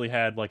one really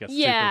had like a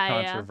super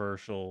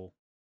controversial,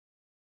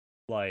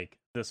 like,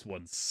 this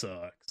one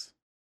sucks.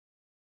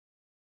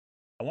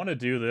 I want to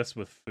do this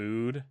with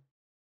food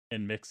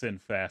and mix in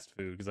fast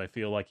food because I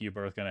feel like you're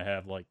both going to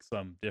have like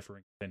some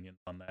differing opinions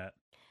on that.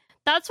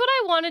 That's what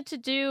I wanted to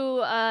do,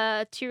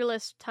 a tier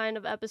list kind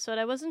of episode.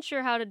 I wasn't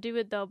sure how to do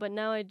it though, but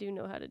now I do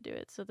know how to do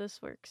it, so this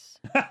works.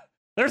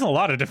 There's a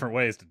lot of different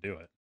ways to do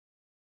it.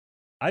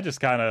 I just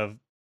kind of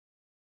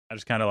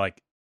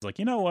like,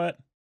 you know what?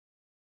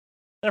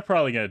 They're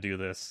probably going to do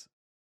this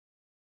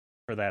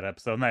for that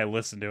episode. And I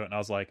listened to it and I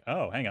was like,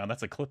 oh, hang on,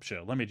 that's a clip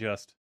show. Let me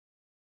just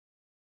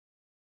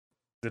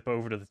zip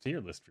over to the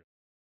tier list.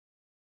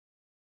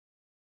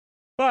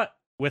 But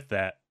with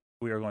that,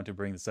 we are going to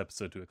bring this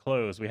episode to a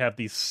close. We have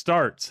the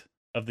start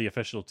of the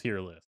official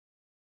tier list.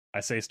 I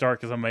say start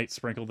because I might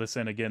sprinkle this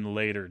in again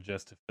later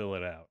just to fill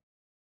it out.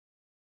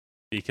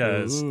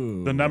 Because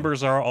the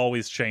numbers are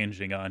always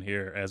changing on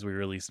here as we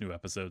release new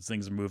episodes.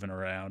 Things are moving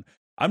around.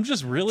 I'm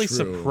just really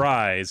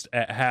surprised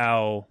at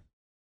how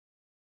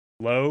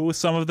low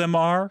some of them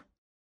are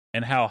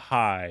and how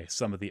high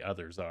some of the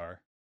others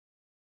are.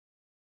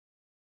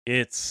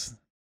 It's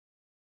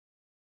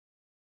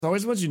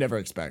always ones you never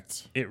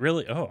expect. It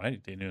really... Oh, I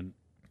don't even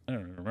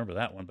remember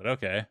that one, but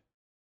okay.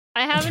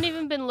 I haven't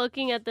even been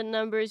looking at the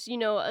numbers. You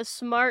know, a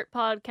smart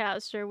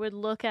podcaster would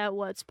look at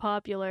what's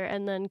popular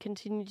and then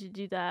continue to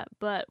do that.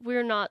 But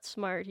we're not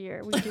smart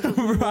here. We do what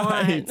we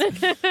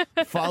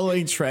want.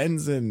 Following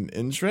trends and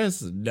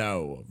interests?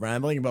 No.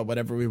 Rambling about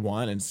whatever we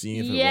want and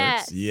seeing if it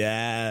works?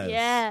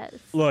 Yes.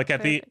 Look,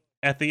 at the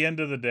end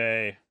of the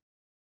day,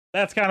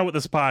 that's kind of what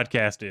this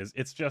podcast is.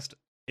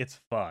 It's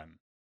fun.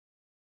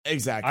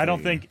 Exactly. I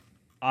don't think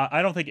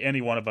I don't think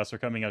any one of us are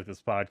coming out of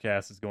this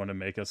podcast is going to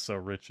make us so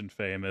rich and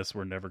famous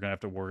we're never going to have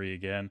to worry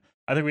again.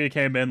 I think we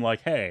came in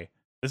like, hey,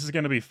 this is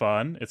going to be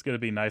fun. It's going to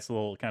be nice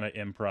little kind of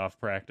improv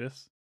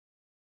practice.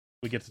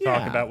 We get to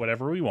talk about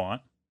whatever we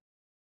want.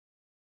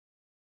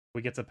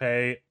 We get to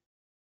pay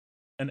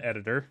an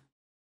editor.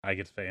 I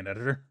get to pay an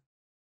editor.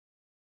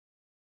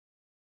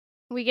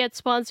 We get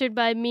sponsored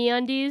by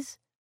MeUndies,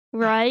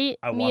 right?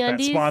 I want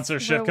that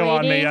sponsorship. Come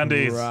on,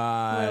 MeUndies.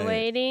 Right. We're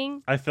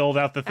waiting. I filled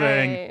out the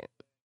thing. Right.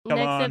 Come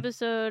Next on.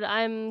 episode,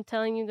 I'm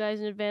telling you guys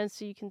in advance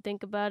so you can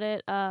think about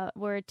it.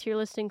 We're tier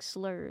listing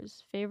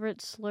slurs.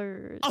 Favorite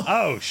slurs.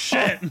 Oh,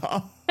 shit.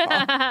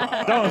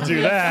 Don't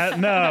do that.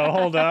 No,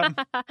 hold up.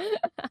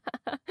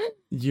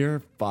 You're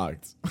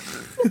fucked.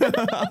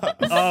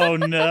 Oh,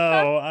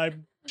 no.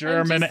 I'm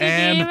German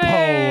and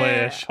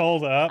Polish.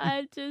 Hold up.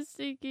 I'm just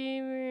a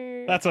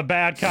gamer. That's a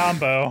bad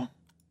combo.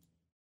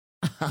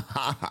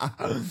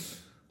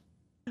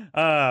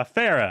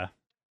 Farah,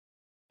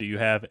 do you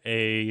have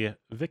a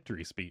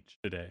victory speech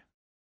today?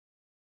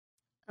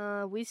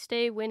 We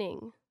stay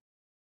winning.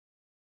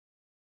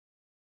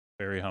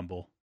 Very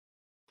humble.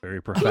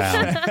 Very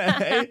profound.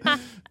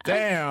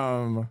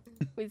 Damn.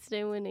 We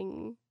stay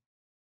winning.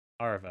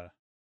 Arva,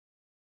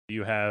 do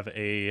you have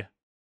a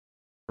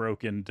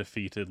broken,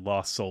 defeated,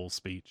 lost soul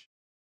speech?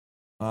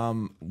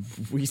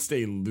 We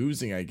stay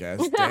losing, I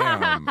guess.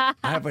 Damn. I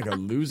have like a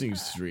losing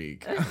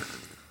streak.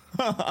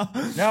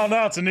 No,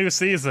 it's a new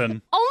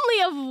season.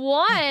 Only of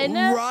one.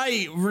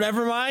 Right.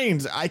 Never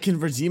mind. I can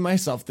redeem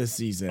myself this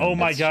season. Oh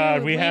my God,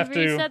 True. we have to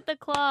reset the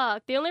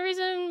clock. The only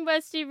reason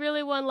Westy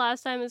really won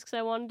last time is because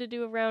I wanted to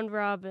do a round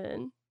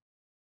robin.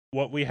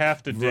 What we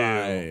have to do,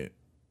 Right.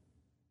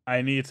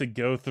 I need to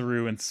go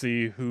through and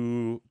see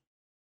who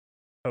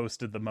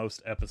posted the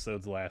most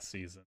episodes last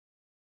season.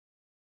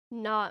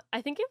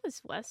 I think it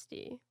was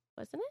Westy,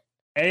 wasn't it?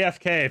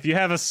 AFK, if you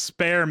have a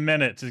spare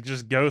minute to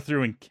just go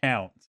through and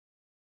count.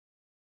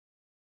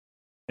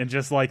 And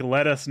just like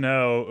let us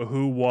know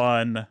who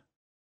won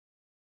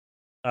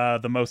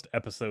the most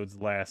episodes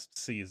last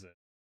season.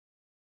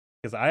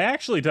 Because I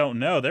actually don't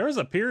know. There was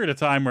a period of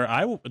time where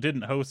I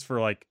didn't host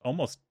for like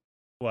almost,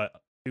 2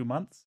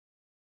 months?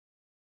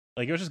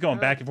 Like it was just going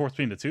back and forth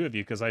between the two of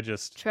you because I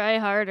just... Try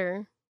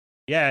harder.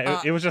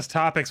 Yeah, it was just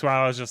topics where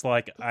I was just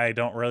like, I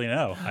don't really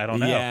know. I don't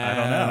know. Yeah. I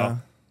don't know.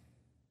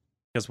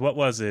 Because what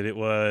was it? It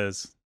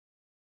was...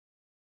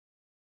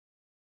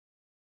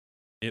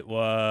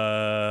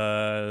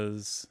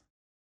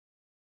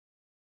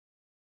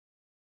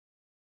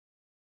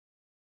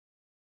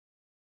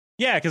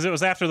 Yeah, because it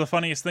was after the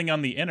funniest thing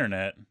on the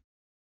internet.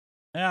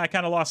 Yeah, I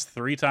kind of lost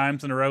 3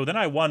 times in a row. Then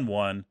I won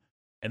one.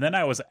 And then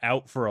I was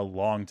out for a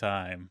long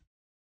time.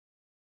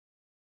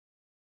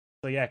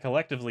 So yeah,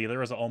 collectively, there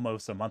was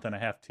almost a month and a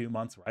half, 2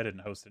 months where I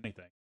didn't host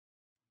anything.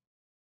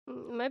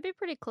 It might be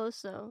pretty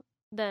close, though.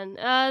 Then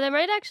there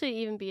might actually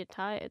even be a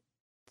tie.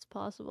 It's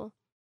possible.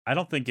 I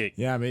don't think it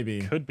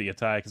maybe could be a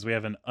tie because we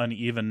have an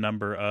uneven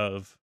number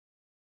of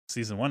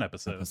season 1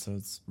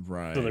 episodes.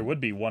 Right. So there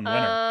would be one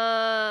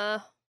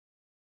winner.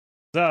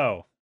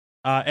 So,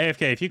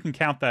 AFK, if you can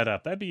count that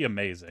up, that'd be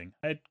amazing.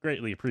 I'd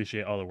greatly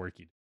appreciate all the work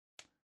you do.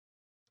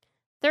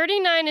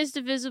 39 is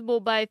divisible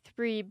by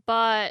 3,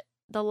 but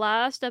the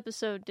last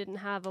episode didn't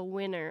have a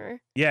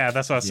winner. Yeah,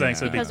 that's what I was saying.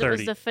 So it'd be because 38. it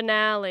was the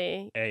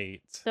finale.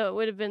 8. So it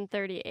would have been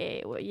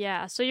 38. Well,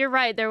 yeah, so you're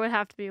right. There would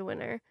have to be a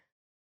winner.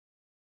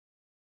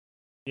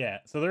 Yeah,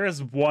 so there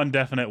is one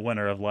definite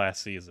winner of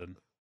last season.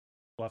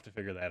 We'll have to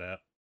figure that out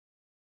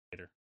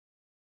later.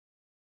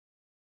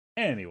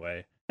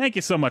 Anyway, thank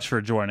you so much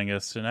for joining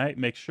us tonight.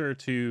 Make sure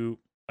to,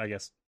 I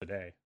guess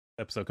today,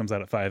 episode comes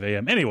out at 5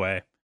 a.m.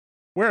 Anyway,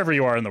 wherever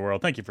you are in the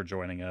world, thank you for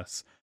joining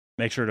us.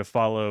 Make sure to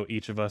follow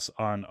each of us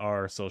on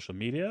our social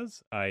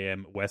medias. I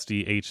am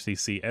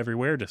WestyHCC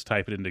everywhere. Just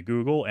type it into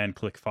Google and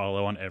click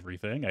follow on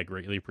everything. I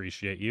greatly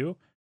appreciate you.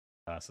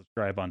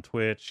 Subscribe on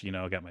Twitch.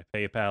 I got my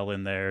PayPal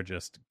in there.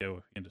 Just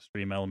go into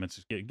Stream Elements.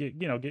 Just give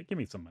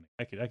me some money.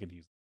 I could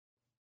use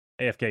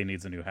it. AFK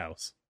needs a new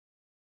house.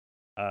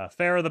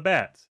 Farah the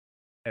Bat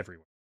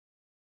everywhere.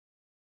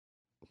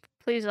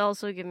 Please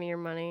also give me your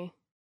money.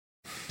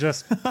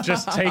 Just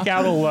take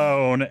out a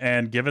loan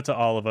and give it to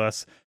all of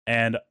us.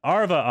 And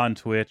Arva on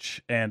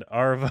Twitch and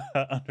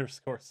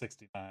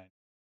Arva_69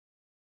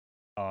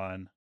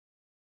 on.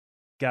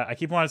 God, I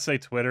keep wanting to say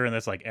Twitter and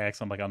that's like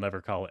X. I'm like, I'll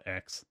never call it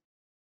X.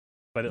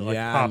 But it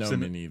pops in.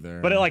 Me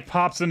neither. But it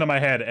pops into my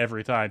head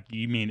every time.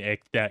 You mean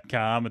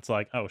X.com? It's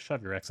like, oh,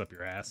 shove your X up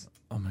your ass.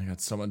 Oh my God,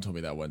 someone told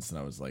me that once and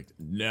I was like,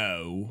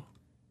 no,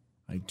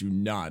 I do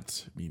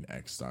not mean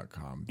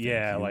X.com.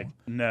 Yeah, you.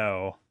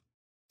 No.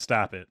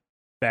 Stop it.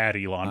 Bad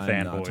Elon fanboys.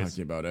 I'm not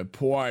talking about a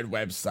porn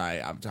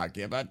website. I'm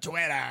talking about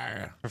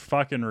Twitter. For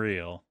fucking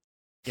real.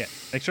 Yeah,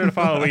 make sure to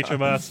follow each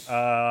of us.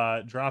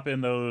 Drop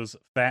in those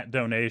fat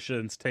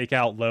donations. Take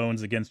out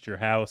loans against your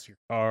house, your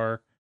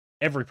car,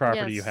 every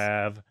property you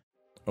have.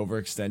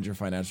 Overextend your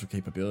financial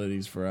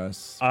capabilities for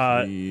us,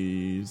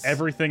 please.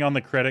 Everything on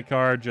the credit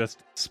card, just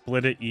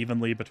split it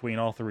evenly between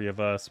all 3 of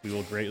us. We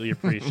will greatly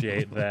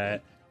appreciate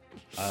that.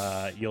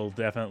 You'll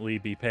definitely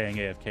be paying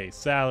AFK's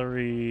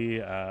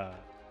salary. I'm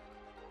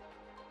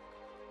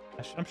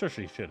sure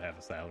she should have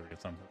a salary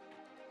at some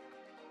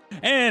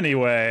point.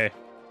 Anyway,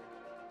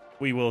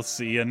 we will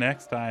see you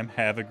next time.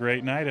 Have a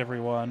great night,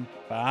 everyone.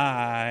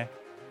 Bye.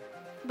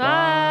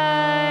 Bye.